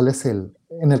analizar cuál es en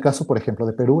el caso, por ejemplo,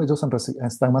 de Perú, ellos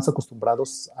están más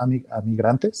acostumbrados a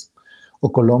migrantes,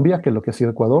 o Colombia, que lo que ha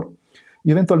sido Ecuador,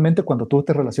 y eventualmente cuando tú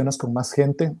te relacionas con más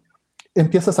gente,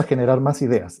 empiezas a generar más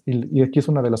ideas, y aquí es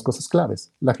una de las cosas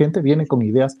claves. La gente viene con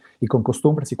ideas y con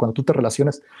costumbres, y cuando tú te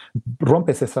relacionas,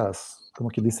 rompes como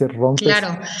quien dice,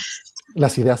 Claro.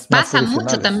 Las ideas pasa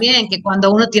mucho también que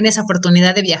cuando uno tiene esa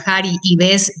oportunidad de viajar y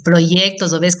ves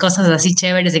proyectos o ves cosas así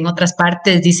chéveres en otras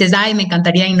partes, dices, ay, me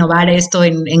encantaría innovar esto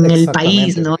en el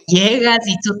país, ¿no? Llegas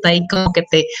y tú ahí como que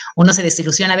uno se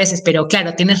desilusiona a veces, pero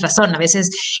claro, tienes razón, a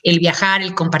veces el viajar,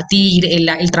 el compartir,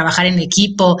 el trabajar en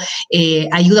equipo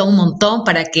ayuda un montón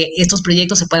para que estos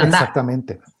proyectos se puedan dar.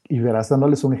 Exactamente, y verás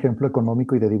dándoles un ejemplo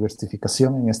económico y de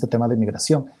diversificación en este tema de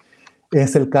migración.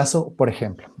 Es el caso, por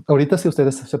ejemplo, ahorita si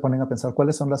ustedes se ponen a pensar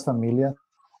cuáles son las familias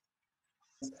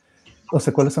o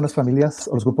sea, cuáles son las familias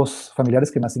o los grupos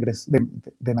familiares que más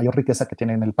de mayor riqueza que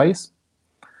tienen en el país.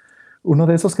 Uno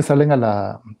de esos que salen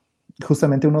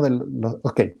justamente uno de los,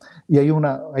 ok, y hay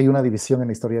una división en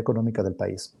la historia económica del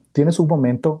país. Tienes un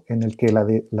momento en el que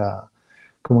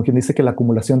como quien dice que la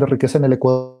acumulación de riqueza en el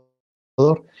Ecuador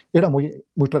era muy,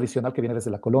 muy tradicional, que viene desde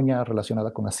la colonia,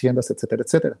 relacionada con haciendas, etcétera,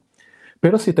 etcétera.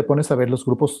 Pero si te pones a ver los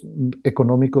grupos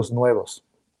económicos nuevos,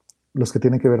 los que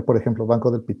tienen que ver, por ejemplo,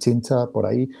 Banco del Pichincha, por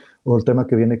ahí, o el tema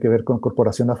que viene que ver con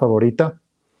Corporación La Favorita,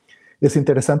 es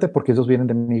interesante porque ellos vienen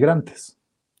de migrantes.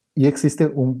 Y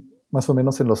existe más o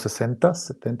menos en los 60,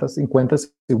 70, 50,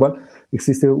 igual,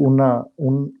 existe una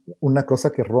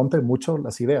cosa que rompe mucho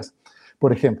las ideas.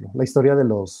 Por ejemplo, la historia de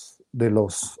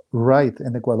los Wright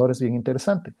en Ecuador es bien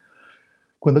interesante.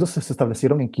 Cuando ellos se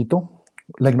establecieron en Quito,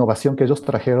 la innovación que ellos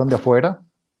trajeron de afuera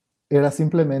era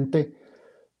simplemente,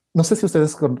 no sé si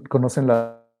ustedes conocen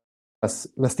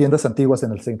las tiendas antiguas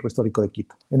en el centro histórico de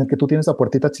Quito, en el que tú tienes la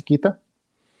puertita chiquita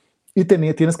y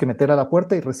tienes que meter a la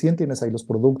puerta y recién tienes ahí los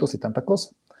productos y tanta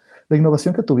cosa. La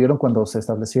innovación que tuvieron cuando se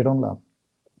establecieron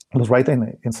los Wright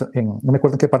no me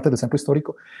acuerdo en qué parte del centro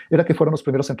histórico, era que fueron los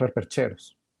primeros en traer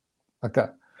percheros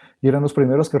acá. Y eran los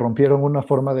primeros que rompieron una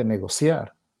forma de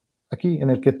negociar aquí, en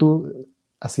el que tú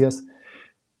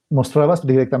mostrabas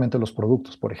directamente los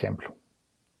productos, por ejemplo.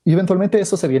 Y eventualmente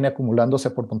eso se viene acumulando, o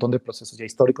sea, por un montón de procesos ya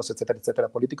históricos, etcétera, etcétera,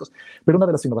 políticos. Pero una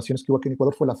de las innovaciones que hubo aquí en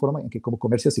Ecuador fue la forma en que cómo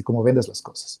comercias y cómo vendes las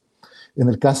cosas. En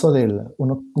el caso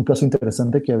un caso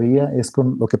interesante que había es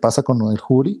con lo que pasa con el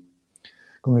Juri,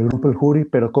 con el grupo El Juri,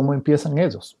 pero cómo empiezan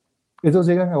ellos. Ellos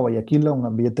llegan a Guayaquil a un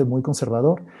ambiente muy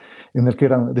conservador, en el que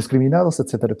eran discriminados,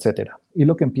 etcétera, etcétera. Y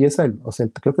lo que empieza,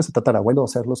 creo que es el tatarabuelo, o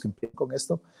sea, los que empiezan con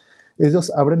esto,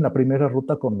 ellos abren la primera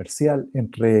ruta comercial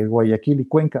entre Guayaquil y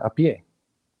Cuenca a pie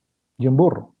y en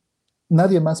burro.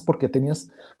 Nadie más, porque tenías,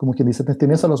 como quien dice,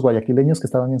 tenías a los guayaquileños que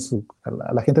estaban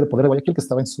a la gente de poder de Guayaquil que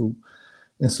estaba en su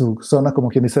zona, como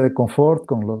quien dice, de confort,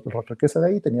 con la riqueza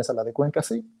de ahí, tenías a la de Cuenca,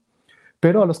 sí.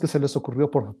 Pero a los que se les ocurrió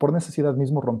por necesidad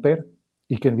mismo romper,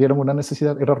 y que vieron una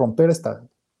necesidad, era romper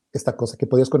esta cosa, que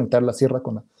podías conectar la sierra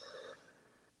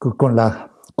con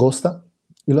la costa,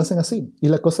 y lo hacen así. Y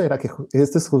la cosa era que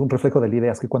este es un reflejo de la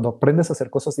idea, es que cuando aprendes a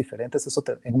hacer cosas diferentes,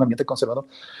 en un ambiente conservador,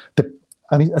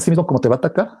 así mismo como te va a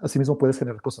atacar, así mismo puedes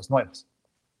generar cosas nuevas.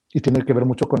 Y tiene que ver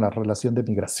mucho con la relación de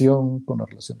migración, con la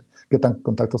relación de qué tan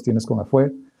contactos tienes con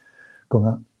afuera,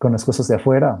 con las cosas de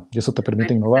afuera, y eso te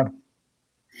permite innovar.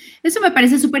 Eso me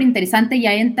parece súper interesante.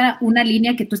 Ya entra una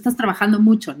línea que tú estás trabajando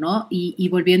mucho, ¿no? Y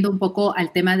volviendo un poco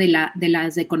al tema de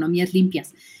las economías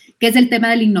limpias, que es el tema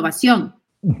de la innovación.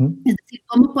 Uh-huh. Es decir,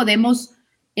 cómo podemos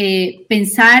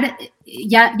pensar,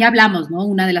 ya hablamos, ¿no?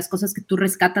 Una de las cosas que tú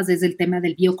rescatas es el tema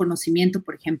del bioconocimiento,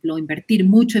 por ejemplo, invertir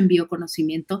mucho en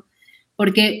bioconocimiento,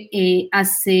 porque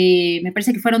me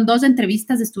parece que fueron 2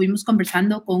 entrevistas, estuvimos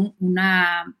conversando con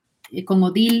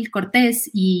Odil Cortés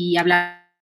y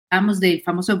hablamos del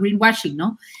famoso greenwashing,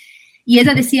 ¿no? Y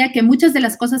ella decía que muchas de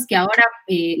las cosas que ahora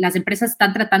las empresas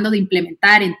están tratando de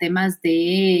implementar en temas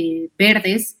de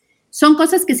verdes son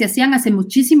cosas que se hacían hace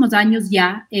muchísimos años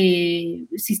ya,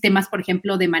 sistemas, por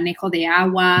ejemplo, de manejo de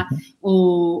agua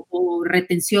o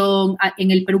retención.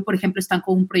 En el Perú, por ejemplo, están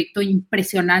con un proyecto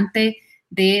impresionante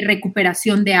de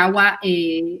recuperación de agua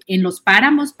en los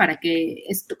páramos, para que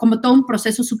es como todo un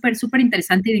proceso súper, súper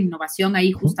interesante de innovación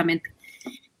ahí justamente.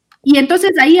 Y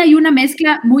entonces ahí hay una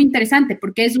mezcla muy interesante,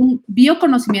 porque es un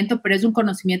bioconocimiento, pero es un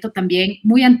conocimiento también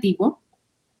muy antiguo,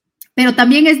 pero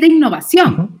también es de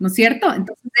innovación, ¿no es cierto?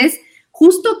 Entonces es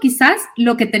justo quizás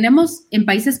lo que tenemos en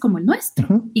países como el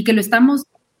nuestro y que lo estamos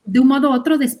de un modo u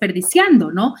otro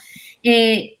desperdiciando, ¿no?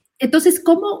 Entonces,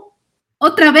 ¿cómo?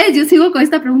 Otra vez, yo sigo con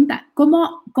esta pregunta,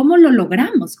 ¿cómo lo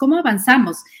logramos? ¿Cómo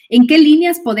avanzamos? ¿En qué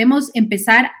líneas podemos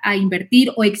empezar a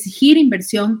invertir o exigir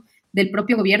inversión del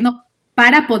propio gobierno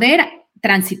para poder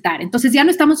transitar? Entonces ya no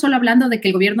estamos solo hablando de que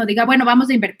el gobierno diga, bueno, vamos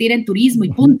a invertir en turismo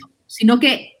y punto, sino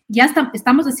que ya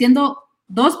estamos haciendo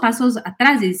 2 pasos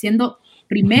atrás y diciendo,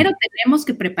 primero tenemos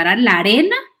que preparar la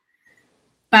arena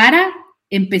para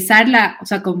empezar o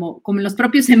sea, como los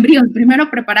propios embrios, primero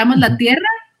preparamos la tierra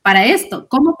para esto.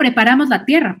 ¿Cómo preparamos la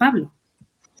tierra, Pablo?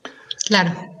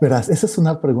 Claro. Verás, esa es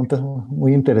una pregunta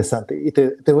muy interesante y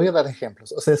te voy a dar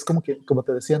ejemplos. O sea, es como que, como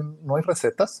te decían, no hay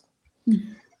recetas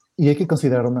y hay que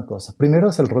considerar una cosa. Primero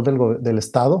es el rol del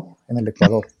Estado en el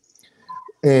Ecuador.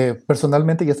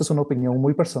 Personalmente, y esta es una opinión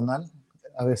muy personal,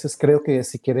 a veces creo que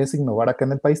si quieres innovar acá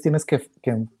en el país tienes que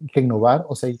innovar,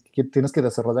 o sea, tienes que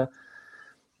desarrollar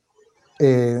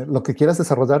lo que quieras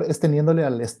desarrollar es teniéndole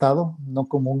al Estado no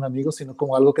como un amigo, sino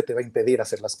como algo que te va a impedir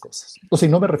hacer las cosas. O sea,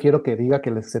 no me refiero que diga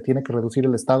que se tiene que reducir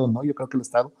el Estado, no, yo creo que el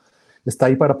Estado está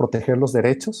ahí para proteger los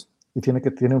derechos, y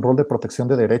tiene un rol de protección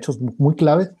de derechos muy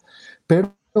clave,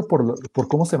 pero por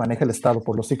cómo se maneja el Estado,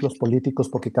 por los ciclos políticos,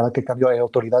 porque cada que cambia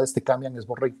autoridades te cambian, es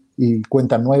borra y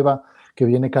cuenta nueva, que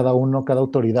viene cada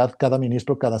autoridad, cada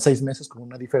ministro, cada 6 meses con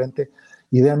una diferente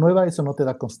idea nueva, eso no te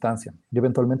da constancia. Y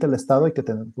eventualmente el Estado, hay que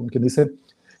tener, como quien dice,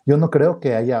 yo no creo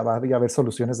que vaya a haber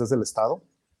soluciones desde el Estado,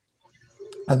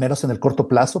 al menos en el corto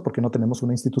plazo, porque no tenemos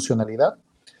una institucionalidad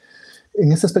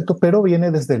en ese aspecto, pero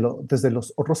viene desde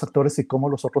los otros actores y cómo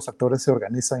los otros actores se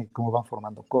organizan y cómo van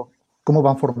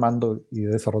formando y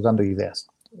desarrollando ideas.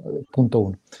 Punto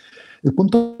 1. El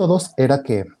punto 2 era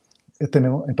que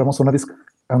entramos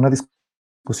a una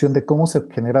discusión de cómo se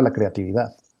genera la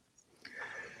creatividad.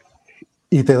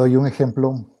 Y te doy un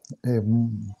ejemplo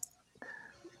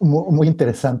muy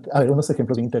interesante. A ver, unos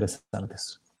ejemplos bien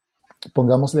interesantes.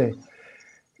 Pongámosle,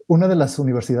 una de las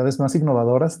universidades más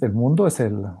innovadoras del mundo es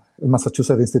el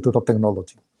Massachusetts Institute of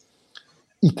Technology.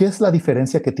 ¿Y qué es la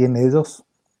diferencia que tienen ellos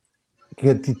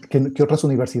que otras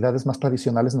universidades más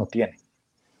tradicionales no tienen?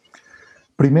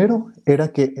 Primero, era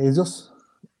que ellos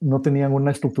no tenían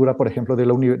una estructura, por ejemplo,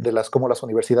 como las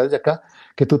universidades de acá,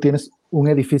 que tú tienes un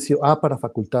edificio A para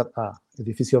facultad A,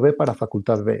 edificio B para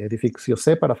facultad B, edificio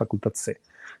C para facultad C.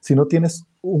 Si no tienes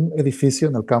un edificio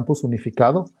en el campus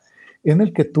unificado, en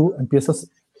el que tú empiezas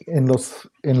en los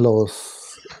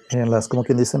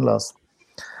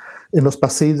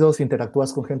pasillos,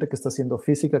 interactúas con gente que está haciendo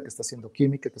física, que está haciendo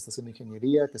química, que está haciendo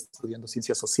ingeniería, que está estudiando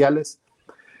ciencias sociales,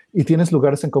 y tienes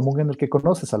lugares en común en el que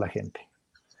conoces a la gente.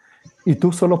 Y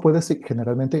tú solo puedes,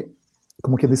 generalmente,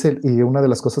 como quien dice, y una de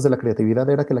las cosas de la creatividad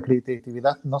era que la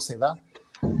creatividad no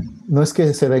es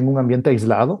que se da en un ambiente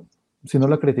aislado, sino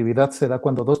la creatividad se da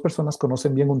cuando dos personas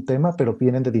conocen bien un tema, pero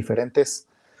vienen de diferentes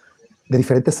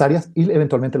áreas y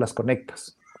eventualmente las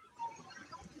conectas.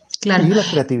 Claro. Y la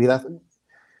creatividad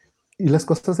y las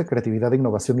cosas de creatividad, de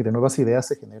innovación y de nuevas ideas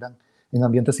se generan en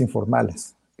ambientes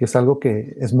informales, que es algo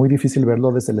que es muy difícil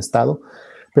verlo desde el Estado,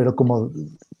 pero como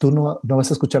tú no vas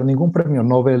a escuchar ningún premio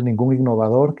Nobel, ningún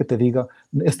innovador que te diga,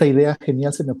 esta idea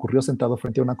genial se me ocurrió sentado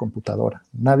frente a una computadora.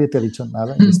 Nadie te ha dicho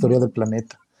nada en la historia del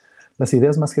planeta. Las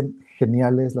ideas más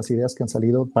geniales, las ideas que han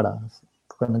salido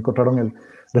cuando encontraron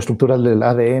la estructura del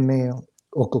ADN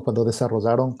o cuando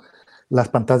desarrollaron las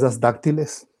pantallas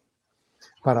táctiles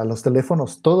para los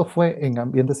teléfonos, todo fue en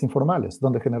ambientes informales,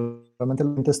 donde generalmente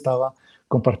la gente estaba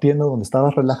compartiendo, donde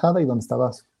estabas relajada y donde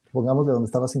estabas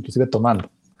inclusive tomando.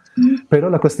 Pero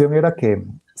la cuestión era que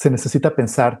se necesita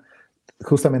pensar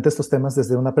justamente estos temas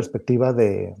desde una perspectiva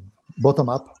de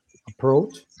bottom-up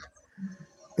approach,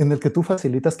 en el que tú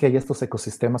facilitas que haya estos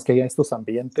ecosistemas, que haya estos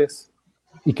ambientes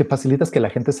y que facilitas que la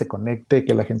gente se conecte,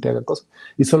 que la gente haga cosas.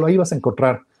 Y solo ahí vas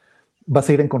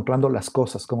a ir encontrando las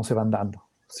cosas, cómo se van dando,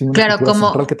 sin una estructura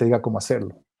central que te diga cómo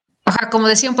hacerlo. Como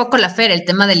decía un poco la Fer, el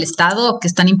tema del Estado, que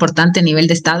es tan importante a nivel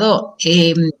de Estado,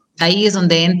 ahí es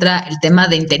donde entra el tema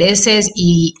de intereses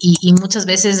y muchas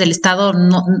veces el Estado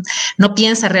no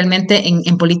piensa realmente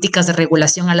en políticas de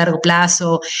regulación a largo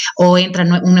plazo, o entra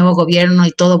un nuevo gobierno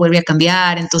y todo vuelve a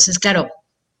cambiar. Entonces, claro,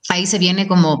 ahí se viene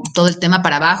como todo el tema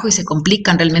para abajo y se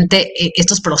complican realmente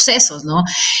estos procesos, ¿no?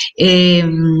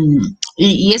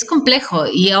 Y es complejo.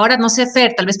 Y ahora, no sé,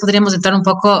 Fer, tal vez podríamos entrar un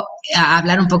poco a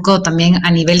hablar un poco también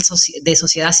a nivel de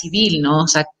sociedad civil, ¿no? O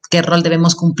sea, qué rol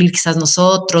debemos cumplir quizás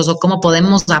nosotros o cómo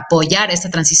podemos apoyar esta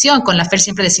transición. Con la Fer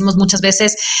siempre decimos muchas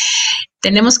veces,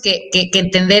 tenemos que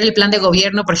entender el plan de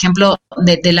gobierno, por ejemplo,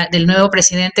 del nuevo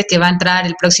presidente que va a entrar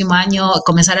el próximo año,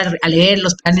 comenzar a leer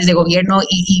los planes de gobierno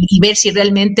y ver si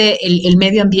realmente el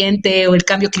medio ambiente o el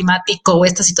cambio climático o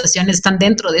estas situaciones están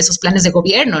dentro de esos planes de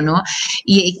gobierno, ¿no?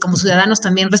 Y como ciudadanos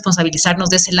también responsabilizarnos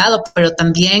de ese lado, pero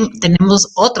también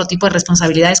tenemos otro tipo de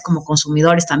responsabilidades como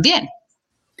consumidores también.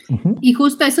 Y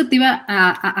justo eso te iba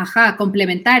a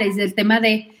complementar, es el tema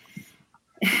de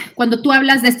cuando tú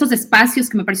hablas de estos espacios,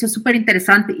 que me pareció súper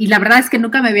interesante, y la verdad es que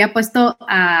nunca me había puesto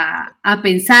a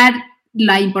pensar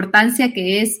la importancia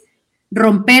que es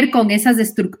romper con esas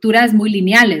estructuras muy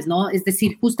lineales, ¿no? Es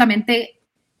decir, justamente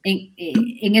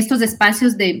en estos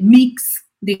espacios de mix,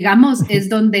 digamos, es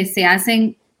donde se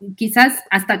hacen, quizás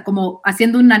hasta como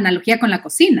haciendo una analogía con la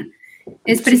cocina,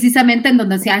 es precisamente en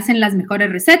donde se hacen las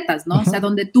mejores recetas, ¿no? O sea,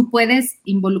 donde tú puedes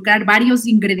involucrar varios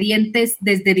ingredientes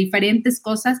desde diferentes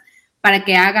cosas para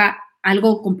que haga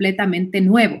algo completamente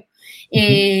nuevo.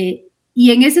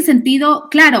 Y en ese sentido,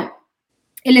 claro,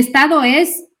 el Estado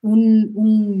es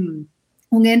un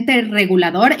ente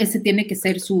regulador, ese tiene que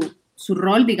ser su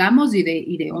rol, digamos, y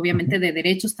de obviamente de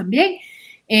derechos también,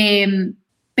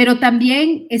 pero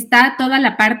también está toda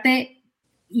la parte,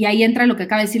 y ahí entra lo que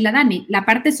acaba de decir la Dani, la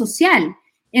parte social,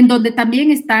 en donde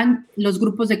también están los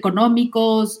grupos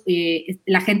económicos,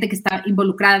 la gente que está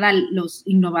involucrada, los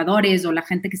innovadores o la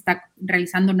gente que está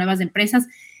realizando nuevas empresas.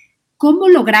 ¿Cómo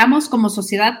logramos como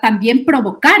sociedad también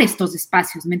provocar estos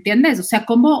espacios? ¿Me entiendes? O sea,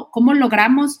 ¿cómo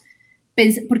logramos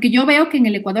pensar? Porque yo veo que en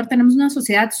el Ecuador tenemos una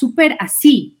sociedad súper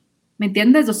así, ¿me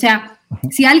entiendes? O sea,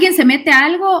 si alguien se mete a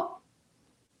algo,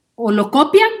 o lo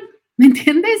copian, ¿me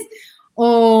entiendes?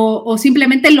 O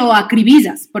simplemente lo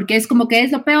acribillas, porque es como que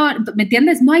es lo peor, ¿me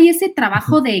entiendes? No hay ese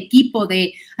trabajo de equipo,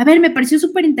 de, a ver, me pareció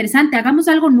súper interesante, hagamos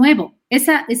algo nuevo.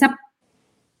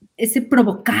 Ese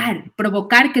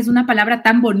provocar, que es una palabra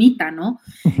tan bonita, ¿no?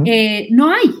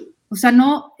 No hay, o sea,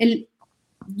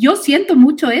 yo siento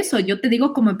mucho eso, yo te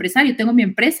digo como empresario, tengo mi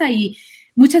empresa y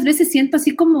muchas veces siento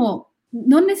así como,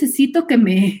 no necesito que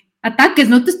me ataques,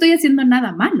 no te estoy haciendo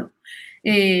nada malo.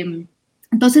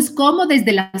 Entonces, ¿cómo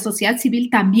desde la sociedad civil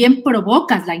también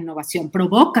provocas la innovación,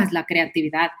 provocas la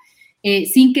creatividad,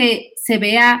 sin que se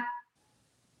vea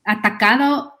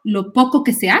atacado lo poco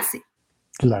que se hace?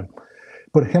 Claro.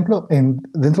 Por ejemplo,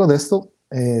 dentro de esto,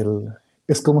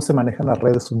 es cómo se manejan las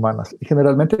redes humanas. Y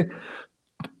generalmente,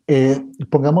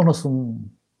 pongámonos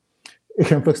un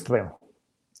ejemplo extremo.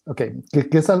 Okay.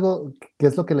 ¿Qué es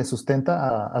lo que le sustenta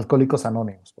a Alcohólicos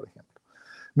Anónimos, por ejemplo?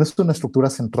 No es una estructura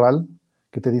central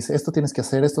que te dice, esto tienes que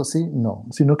hacer, esto sí, no,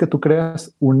 sino que tú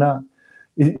creas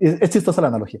y es chistosa la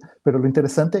analogía, pero lo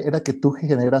interesante era que tú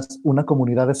generas una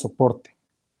comunidad de soporte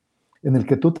en el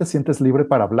que tú te sientes libre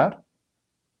para hablar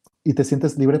y te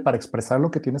sientes libre para expresar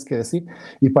lo que tienes que decir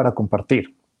y para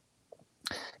compartir.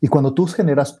 Y cuando tú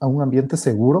generas un ambiente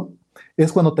seguro,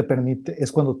 es cuando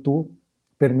tú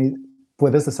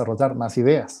puedes desarrollar más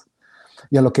ideas.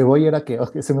 Y a lo que voy era que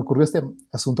se me ocurrió este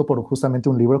asunto por justamente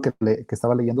un libro que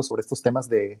estaba leyendo sobre estos temas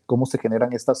de cómo se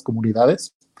generan estas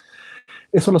comunidades.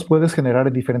 Eso los puedes generar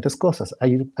en diferentes cosas.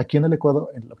 Aquí en el Ecuador,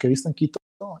 en lo que he visto en Quito,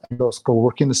 los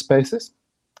coworking spaces,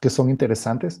 que son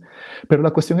interesantes, pero la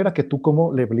cuestión era que tú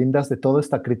cómo le blindas de toda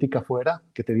esta crítica afuera,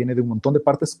 que te viene de un montón de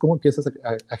partes, cómo empiezas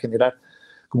a generar,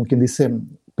 como quien dice,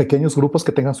 pequeños grupos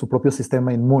que tengan su propio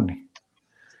sistema inmune,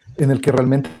 en el que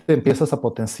realmente empiezas a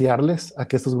potenciarles a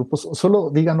que estos grupos solo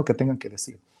digan lo que tengan que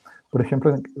decir. Por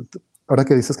ejemplo, ahora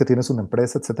que dices que tienes una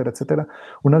empresa, etcétera, etcétera,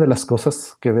 una de las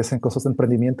cosas que ves en cosas de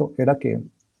emprendimiento era que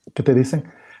te dicen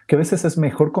que a veces es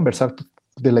mejor conversar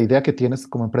de la idea que tienes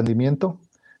como emprendimiento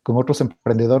con otros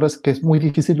emprendedores, que es muy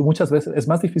difícil, muchas veces es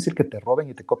más difícil que te roben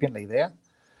y te copien la idea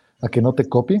a que no te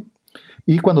copien.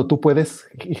 Y cuando tú puedes,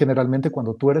 y generalmente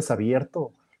cuando tú eres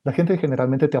abierto, la gente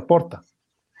generalmente te aporta.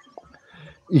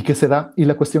 Y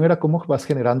la cuestión era cómo vas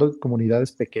generando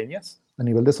comunidades pequeñas a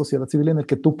nivel de sociedad civil en el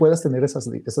que tú puedas tener esas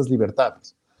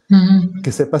libertades.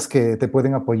 Que sepas que te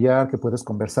pueden apoyar, que puedes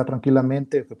conversar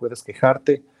tranquilamente, que puedes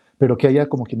quejarte, pero que haya,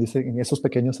 como quien dice, en esos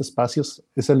pequeños espacios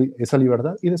esa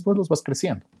libertad y después los vas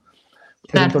creciendo.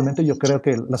 Claro. Eventualmente yo creo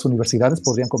que las universidades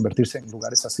podrían convertirse en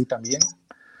lugares así también,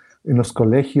 en los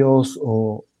colegios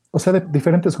o sea, de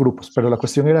diferentes grupos, pero la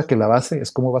cuestión era que la base es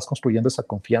cómo vas construyendo esa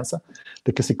confianza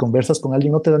de que si conversas con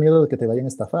alguien no te da miedo de que te vayan a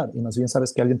estafar y más bien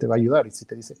sabes que alguien te va a ayudar y si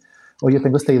te dice, oye,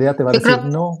 tengo esta idea, te va a decir,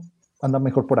 no, anda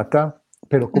mejor por acá,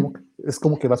 pero es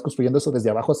como que vas construyendo eso desde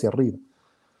abajo hacia arriba.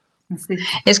 Sí.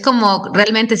 Es como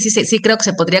realmente sí creo que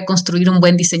se podría construir un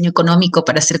buen diseño económico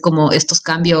para hacer como estos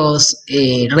cambios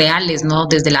reales, ¿no?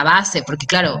 Desde la base, porque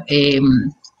claro,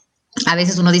 a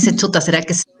veces uno dice, chuta, ¿será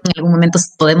que en algún momento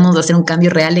podemos hacer un cambio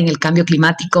real en el cambio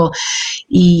climático?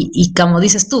 Y como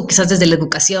dices tú, quizás desde la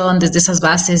educación, desde esas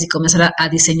bases y comenzar a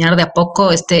diseñar de a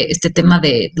poco este tema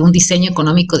de un diseño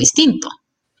económico distinto.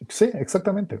 Sí,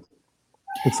 exactamente.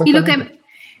 Y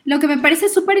lo que me parece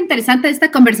súper interesante de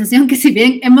esta conversación, que si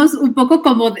bien hemos un poco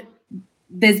como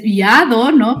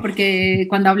desviado, ¿no? Porque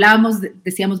cuando hablábamos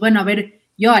decíamos, bueno, a ver,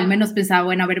 yo al menos pensaba,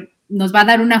 bueno, a ver, nos va a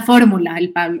dar una fórmula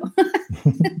el Pablo.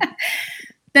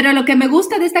 Pero lo que me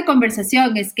gusta de esta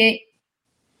conversación es que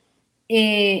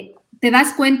te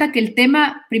das cuenta que el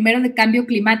tema, primero, de cambio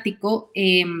climático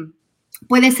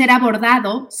puede ser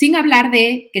abordado, sin hablar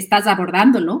de que estás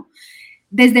abordándolo,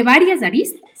 desde varias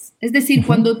aristas. Es decir,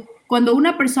 cuando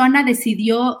una persona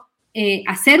decidió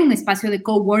hacer un espacio de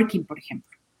coworking, por ejemplo,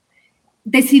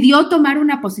 decidió tomar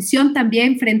una posición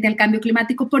también frente al cambio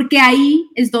climático, porque ahí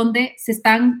es donde se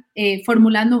están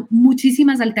formulando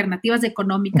muchísimas alternativas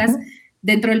económicas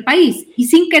dentro del país, y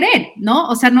sin querer, ¿no?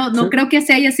 O sea, no creo que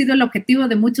ese haya sido el objetivo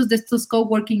de muchos de estos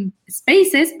coworking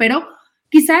spaces, pero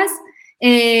quizás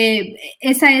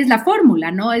esa es la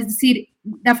fórmula, ¿no? Es decir,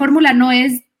 la fórmula no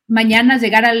es mañana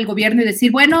llegar al gobierno y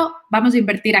decir, bueno, vamos a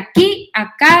invertir aquí,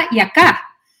 acá y acá,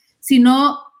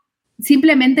 sino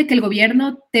simplemente que el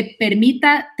gobierno te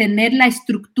permita tener la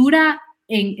estructura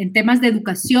en temas de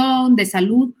educación, de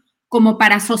salud, como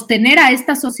para sostener a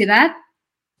esta sociedad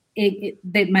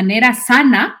de manera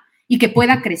sana y que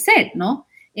pueda crecer, ¿no?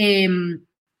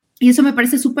 Y eso me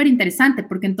parece súper interesante,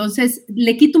 porque entonces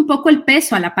le quita un poco el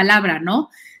peso a la palabra, ¿no?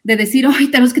 De decir,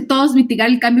 hoy tenemos que todos mitigar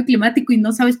el cambio climático y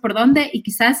no sabes por dónde, y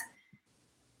quizás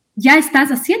ya estás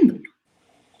haciéndolo.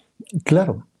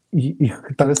 Claro, y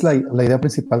tal vez la idea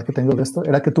principal que tengo de esto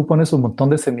era que tú pones un montón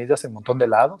de semillas en un montón de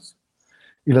lados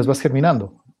y las vas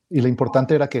germinando. Y lo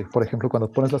importante era que, por ejemplo,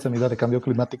 cuando pones la semilla de cambio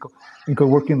climático en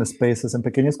coworking spaces, en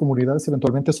pequeñas comunidades,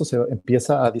 eventualmente eso se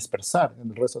empieza a dispersar en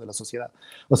el resto de la sociedad.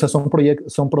 O sea, son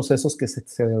procesos que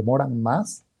se demoran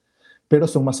más, pero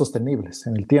son más sostenibles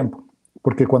en el tiempo.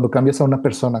 Porque cuando cambias a una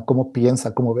persona, cómo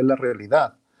piensa, cómo ve la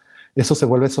realidad, eso se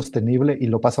vuelve sostenible y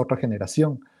lo pasa a otra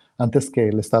generación, antes que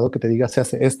el Estado que te diga se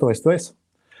hace esto, esto, eso.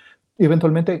 Y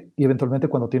eventualmente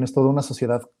cuando tienes toda una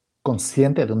sociedad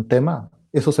consciente de un tema,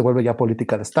 eso se vuelve ya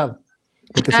política de Estado.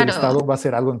 Porque si el Estado va a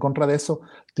hacer algo en contra de eso,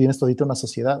 tienes todita una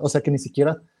sociedad. O sea que ni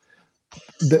siquiera,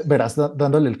 verás,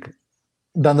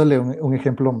 dándole un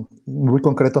ejemplo muy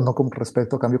concreto, no con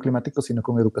respecto a cambio climático, sino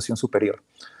con educación superior.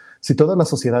 Si toda la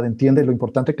sociedad entiende lo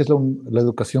importante que es la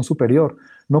educación superior,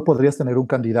 no podrías tener un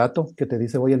candidato que te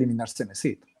dice voy a eliminar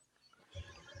CENESID.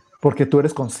 Porque tú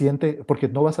eres consciente, porque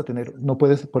no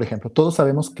puedes, por ejemplo, todos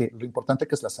sabemos que lo importante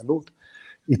que es la salud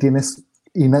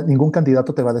y ningún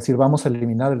candidato te va a decir vamos a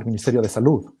eliminar el Ministerio de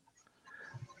Salud.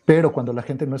 Pero cuando la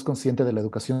gente no es consciente de la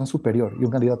educación superior y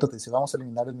un candidato te dice vamos a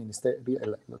eliminar el ministerio,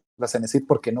 la CENESID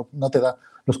porque no te da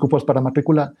los cupos para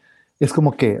matrícula, es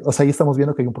como que, o sea, ahí estamos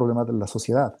viendo que hay un problema de la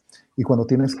sociedad. Y cuando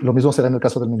lo mismo será en el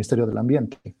caso del Ministerio del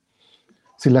Ambiente.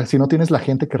 Si no tienes la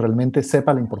gente que realmente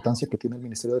sepa la importancia que tiene el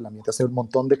Ministerio del Ambiente, hacer un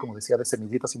montón de, como decía, de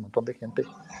semillitas y un montón de gente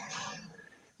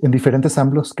en diferentes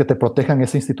ámbitos que te protejan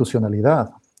esa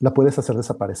institucionalidad, la puedes hacer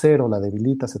desaparecer o la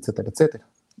debilitas, etcétera, etcétera.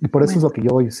 Y por eso es lo que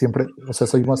yo hoy siempre, o sea,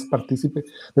 soy más partícipe de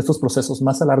estos procesos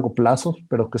más a largo plazo,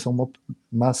 pero que son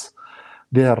más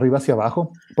de arriba hacia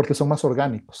abajo, porque son más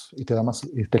orgánicos y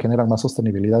te generan más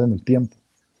sostenibilidad en el tiempo.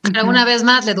 Pero una vez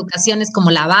más, la educación es como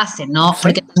la base, ¿no?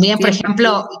 Porque también, por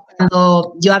ejemplo,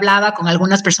 cuando yo hablaba con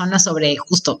algunas personas sobre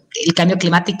justo el cambio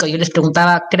climático, yo les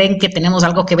preguntaba, ¿creen que tenemos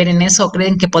algo que ver en eso?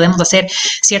 ¿Creen que podemos hacer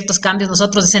ciertos cambios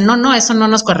nosotros? Dicen, no, eso no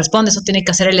nos corresponde, eso tiene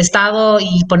que hacer el Estado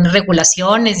y poner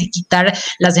regulaciones y quitar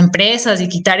las empresas y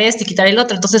quitar esto y quitar el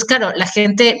otro. Entonces, claro, la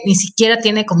gente ni siquiera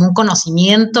tiene como un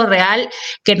conocimiento real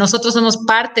que nosotros somos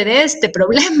parte de este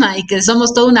problema y que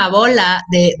somos toda una bola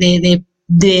de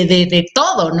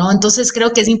todo, ¿no? Entonces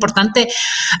creo que es importante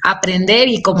aprender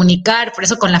y comunicar. Por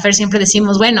eso con la FER siempre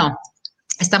decimos, bueno,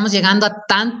 estamos llegando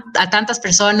a tantas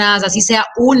personas, así sea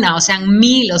una, o sean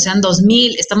 1,000, o sean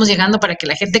 2,000, estamos llegando para que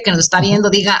la gente que nos está viendo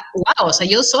diga, wow, o sea,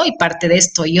 yo soy parte de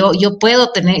esto, yo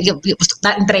puedo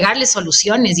entregarles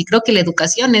soluciones, y creo que la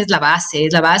educación es la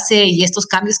base, y estos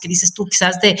cambios que dices tú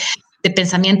quizás de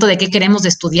pensamiento de qué queremos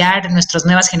estudiar nuestras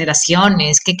nuevas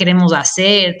generaciones, qué queremos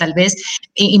hacer, tal vez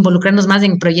involucrarnos más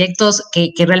en proyectos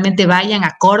que realmente vayan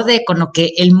acorde con lo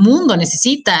que el mundo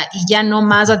necesita y ya no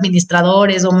más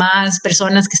administradores o más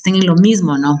personas que estén en lo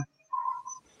mismo, ¿no?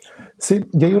 Sí,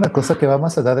 y hay una cosa que va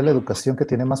más allá de la educación que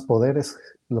tiene más poderes,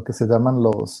 lo que se llaman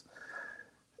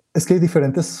es que hay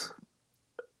diferentes,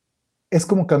 es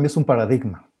como cambias un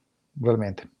paradigma,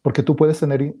 realmente, porque tú puedes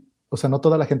tener, o sea, no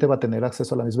toda la gente va a tener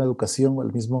acceso a la misma educación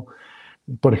o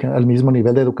por ejemplo, al mismo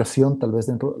nivel de educación. Tal vez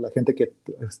la gente que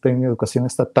esté en educación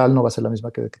estatal no va a ser la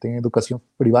misma que tenga educación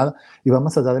privada, y va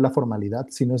más allá de la formalidad,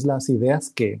 sino es las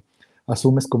ideas que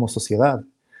asumes como sociedad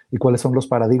y cuáles son los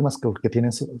paradigmas que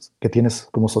tienes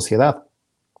como sociedad.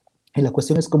 Y la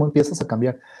cuestión es cómo empiezas a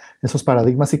cambiar esos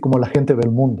paradigmas y cómo la gente ve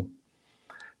el mundo.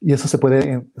 Y eso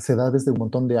se da desde un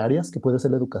montón de áreas, que puede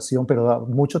ser la educación, pero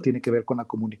mucho tiene que ver con la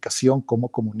comunicación, cómo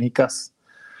comunicas.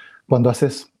 Cuando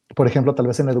haces, por ejemplo, tal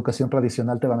vez en la educación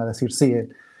tradicional te van a decir, sí,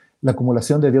 la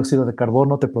acumulación de dióxido de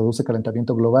carbono te produce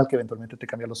calentamiento global, que eventualmente te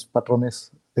cambia los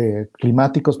patrones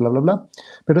climáticos, bla, bla, bla.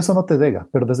 Pero eso no te llega.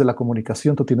 Pero desde la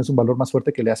comunicación tú tienes un valor más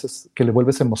fuerte que le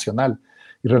vuelves emocional.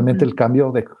 Y realmente el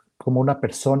cambio de cómo una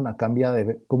persona cambia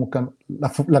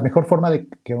la mejor forma de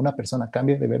que una persona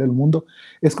cambie de ver el mundo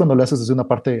es cuando lo haces desde una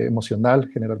parte emocional.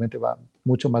 Generalmente va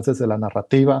mucho más desde la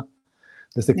narrativa,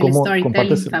 desde cómo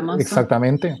compartes. Famoso.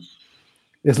 Exactamente.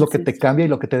 Es lo que te cambia y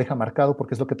lo que te deja marcado,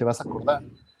 porque es lo que te vas a acordar.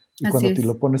 Y cuando te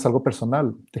lo pones algo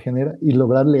personal, te genera, y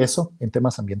lograrle eso en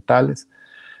temas ambientales,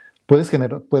 puede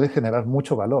generar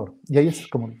mucho valor. Y ahí es,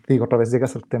 como digo, otra vez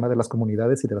llegas al tema de las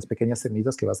comunidades y de las pequeñas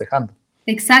semillas que vas dejando.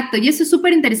 Exacto, y eso es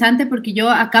súper interesante porque yo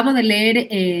acabo de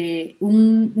leer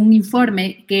un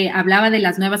informe que hablaba de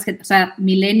las nuevas, o sea,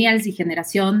 millennials y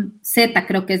generación Z,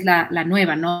 creo que es la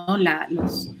nueva, ¿no?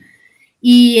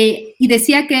 Y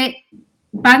decía que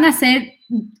van a ser,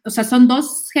 o sea, son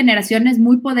dos generaciones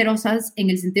muy poderosas en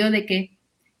el sentido de que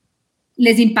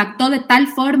les impactó de tal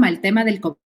forma el tema del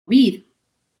COVID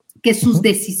que sus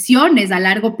decisiones a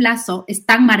largo plazo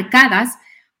están marcadas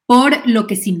por lo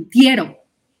que sintieron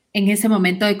en ese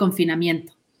momento de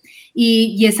confinamiento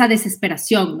y esa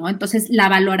desesperación, ¿no? Entonces, la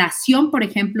valoración, por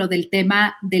ejemplo, del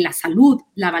tema de la salud,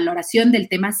 la valoración del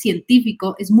tema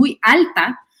científico es muy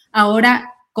alta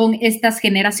ahora con estas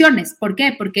generaciones. ¿Por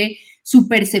qué? Porque su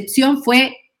percepción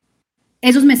fue,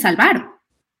 esos me salvaron,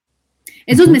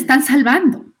 esos me están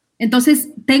salvando. Entonces,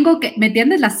 ¿me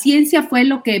entiendes? La ciencia fue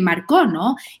lo que marcó,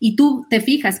 ¿no? Y tú te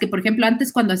fijas que, por ejemplo,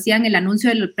 antes cuando hacían el anuncio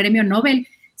del premio Nobel,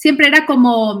 siempre era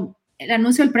como el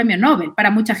anuncio del premio Nobel para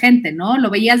mucha gente, ¿no?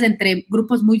 Lo veías entre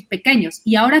grupos muy pequeños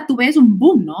y ahora tú ves un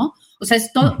boom, ¿no? O sea,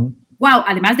 es todo, wow,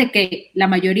 además de que la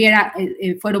mayoría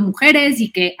fueron mujeres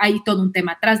y que hay todo un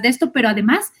tema atrás de esto, pero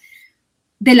además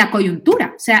de la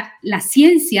coyuntura, o sea, la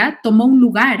ciencia tomó un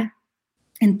lugar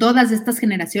en todas estas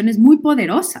generaciones muy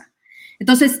poderosa.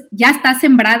 Entonces, ya está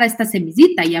sembrada esta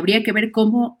semillita y habría que ver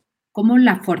cómo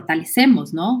la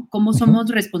fortalecemos, ¿no? Cómo somos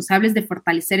responsables de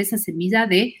fortalecer esa semilla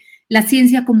de la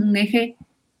ciencia como un eje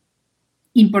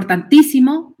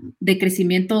importantísimo de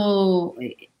crecimiento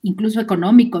incluso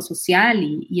económico, social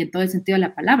y en todo el sentido de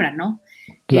la palabra, ¿no?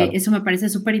 Claro. Eso me parece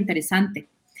súper interesante.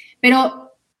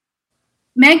 Pero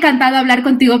me ha encantado hablar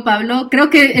contigo, Pablo. Creo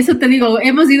que eso te digo,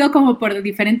 hemos ido como por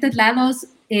diferentes lados.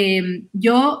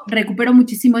 Yo recupero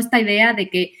muchísimo esta idea de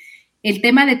que el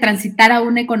tema de transitar a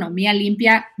una economía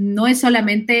limpia no es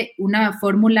solamente una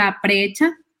fórmula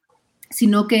prehecha,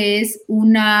 sino que es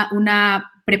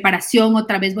una preparación,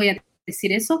 otra vez voy a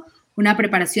decir eso, una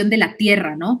preparación de la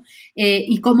tierra, ¿no?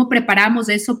 Y cómo preparamos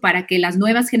eso para que las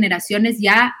nuevas generaciones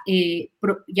ya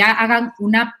hagan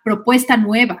una propuesta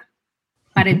nueva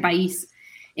para el país.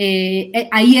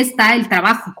 Ahí está el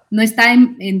trabajo, no está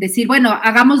en decir, bueno,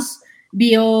 hagamos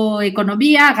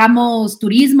bioeconomía, hagamos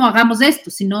turismo, hagamos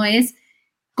esto, sino es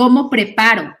cómo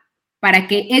preparo para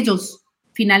que ellos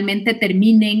finalmente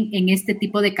terminen en este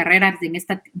tipo de carreras, en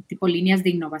este tipo de líneas de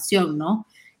innovación, ¿no?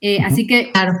 Así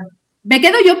que claro, me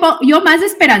quedo yo más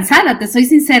esperanzada, te soy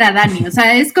sincera, Dani, o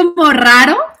sea, es como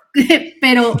raro,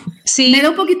 pero sí, me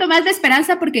da un poquito más de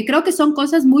esperanza porque creo que son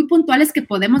cosas muy puntuales que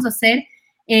podemos hacer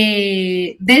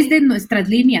desde nuestras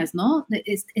líneas, ¿no?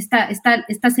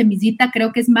 Esta semillita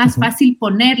creo que es más fácil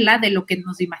ponerla de lo que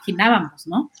nos imaginábamos,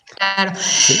 ¿no? Claro.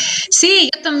 Sí,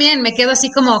 yo también me quedo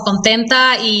así como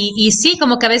contenta y sí,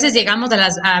 como que a veces llegamos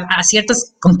a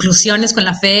ciertas conclusiones con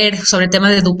la FER sobre el tema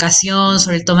de educación,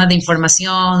 sobre el tema de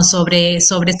información, sobre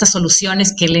estas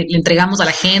soluciones que le entregamos a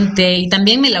la gente y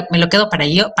también me lo quedo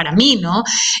para mí, ¿no?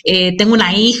 Tengo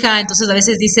una hija, entonces a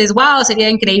veces dices, wow, sería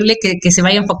increíble que se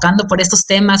vaya enfocando por estos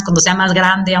temas cuando sea más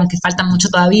grande, aunque falta mucho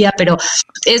todavía, pero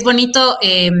es bonito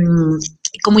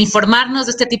como informarnos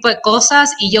de este tipo de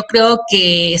cosas y yo creo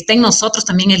que está en nosotros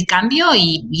también el cambio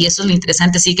y eso es lo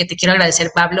interesante, sí, que te quiero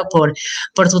agradecer, Pablo,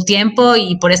 por tu tiempo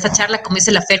y por esta charla, como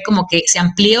dice la Fer, como que se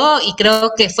amplió y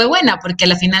creo que fue buena porque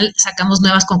al final sacamos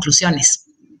nuevas conclusiones.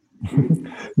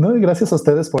 No, y gracias a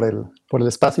ustedes por el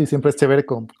espacio y siempre es chévere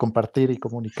compartir y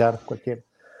comunicar cualquier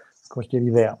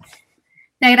idea.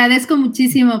 Te agradezco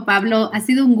muchísimo, Pablo. Ha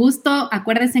sido un gusto.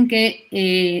 Acuérdense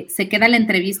que se queda la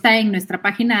entrevista en nuestra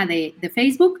página de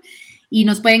Facebook y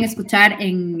nos pueden escuchar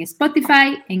en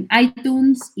Spotify, en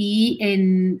iTunes y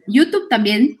en YouTube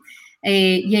también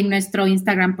y en nuestro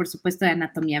Instagram, por supuesto, de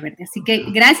Anatomía Verde. Así que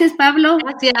gracias, Pablo.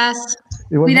 Gracias.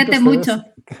 Cuídate mucho.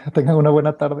 Que tengan una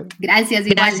buena tarde. Gracias.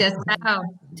 Igual. Gracias. Chao.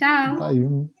 Chao.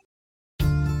 Bye.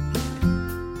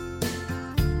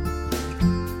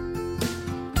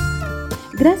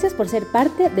 Gracias por ser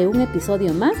parte de un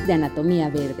episodio más de Anatomía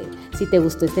Verde. Si te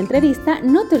gustó esta entrevista,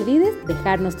 no te olvides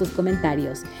dejarnos tus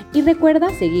comentarios. Y recuerda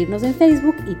seguirnos en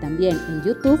Facebook y también en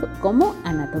YouTube como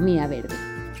Anatomía Verde.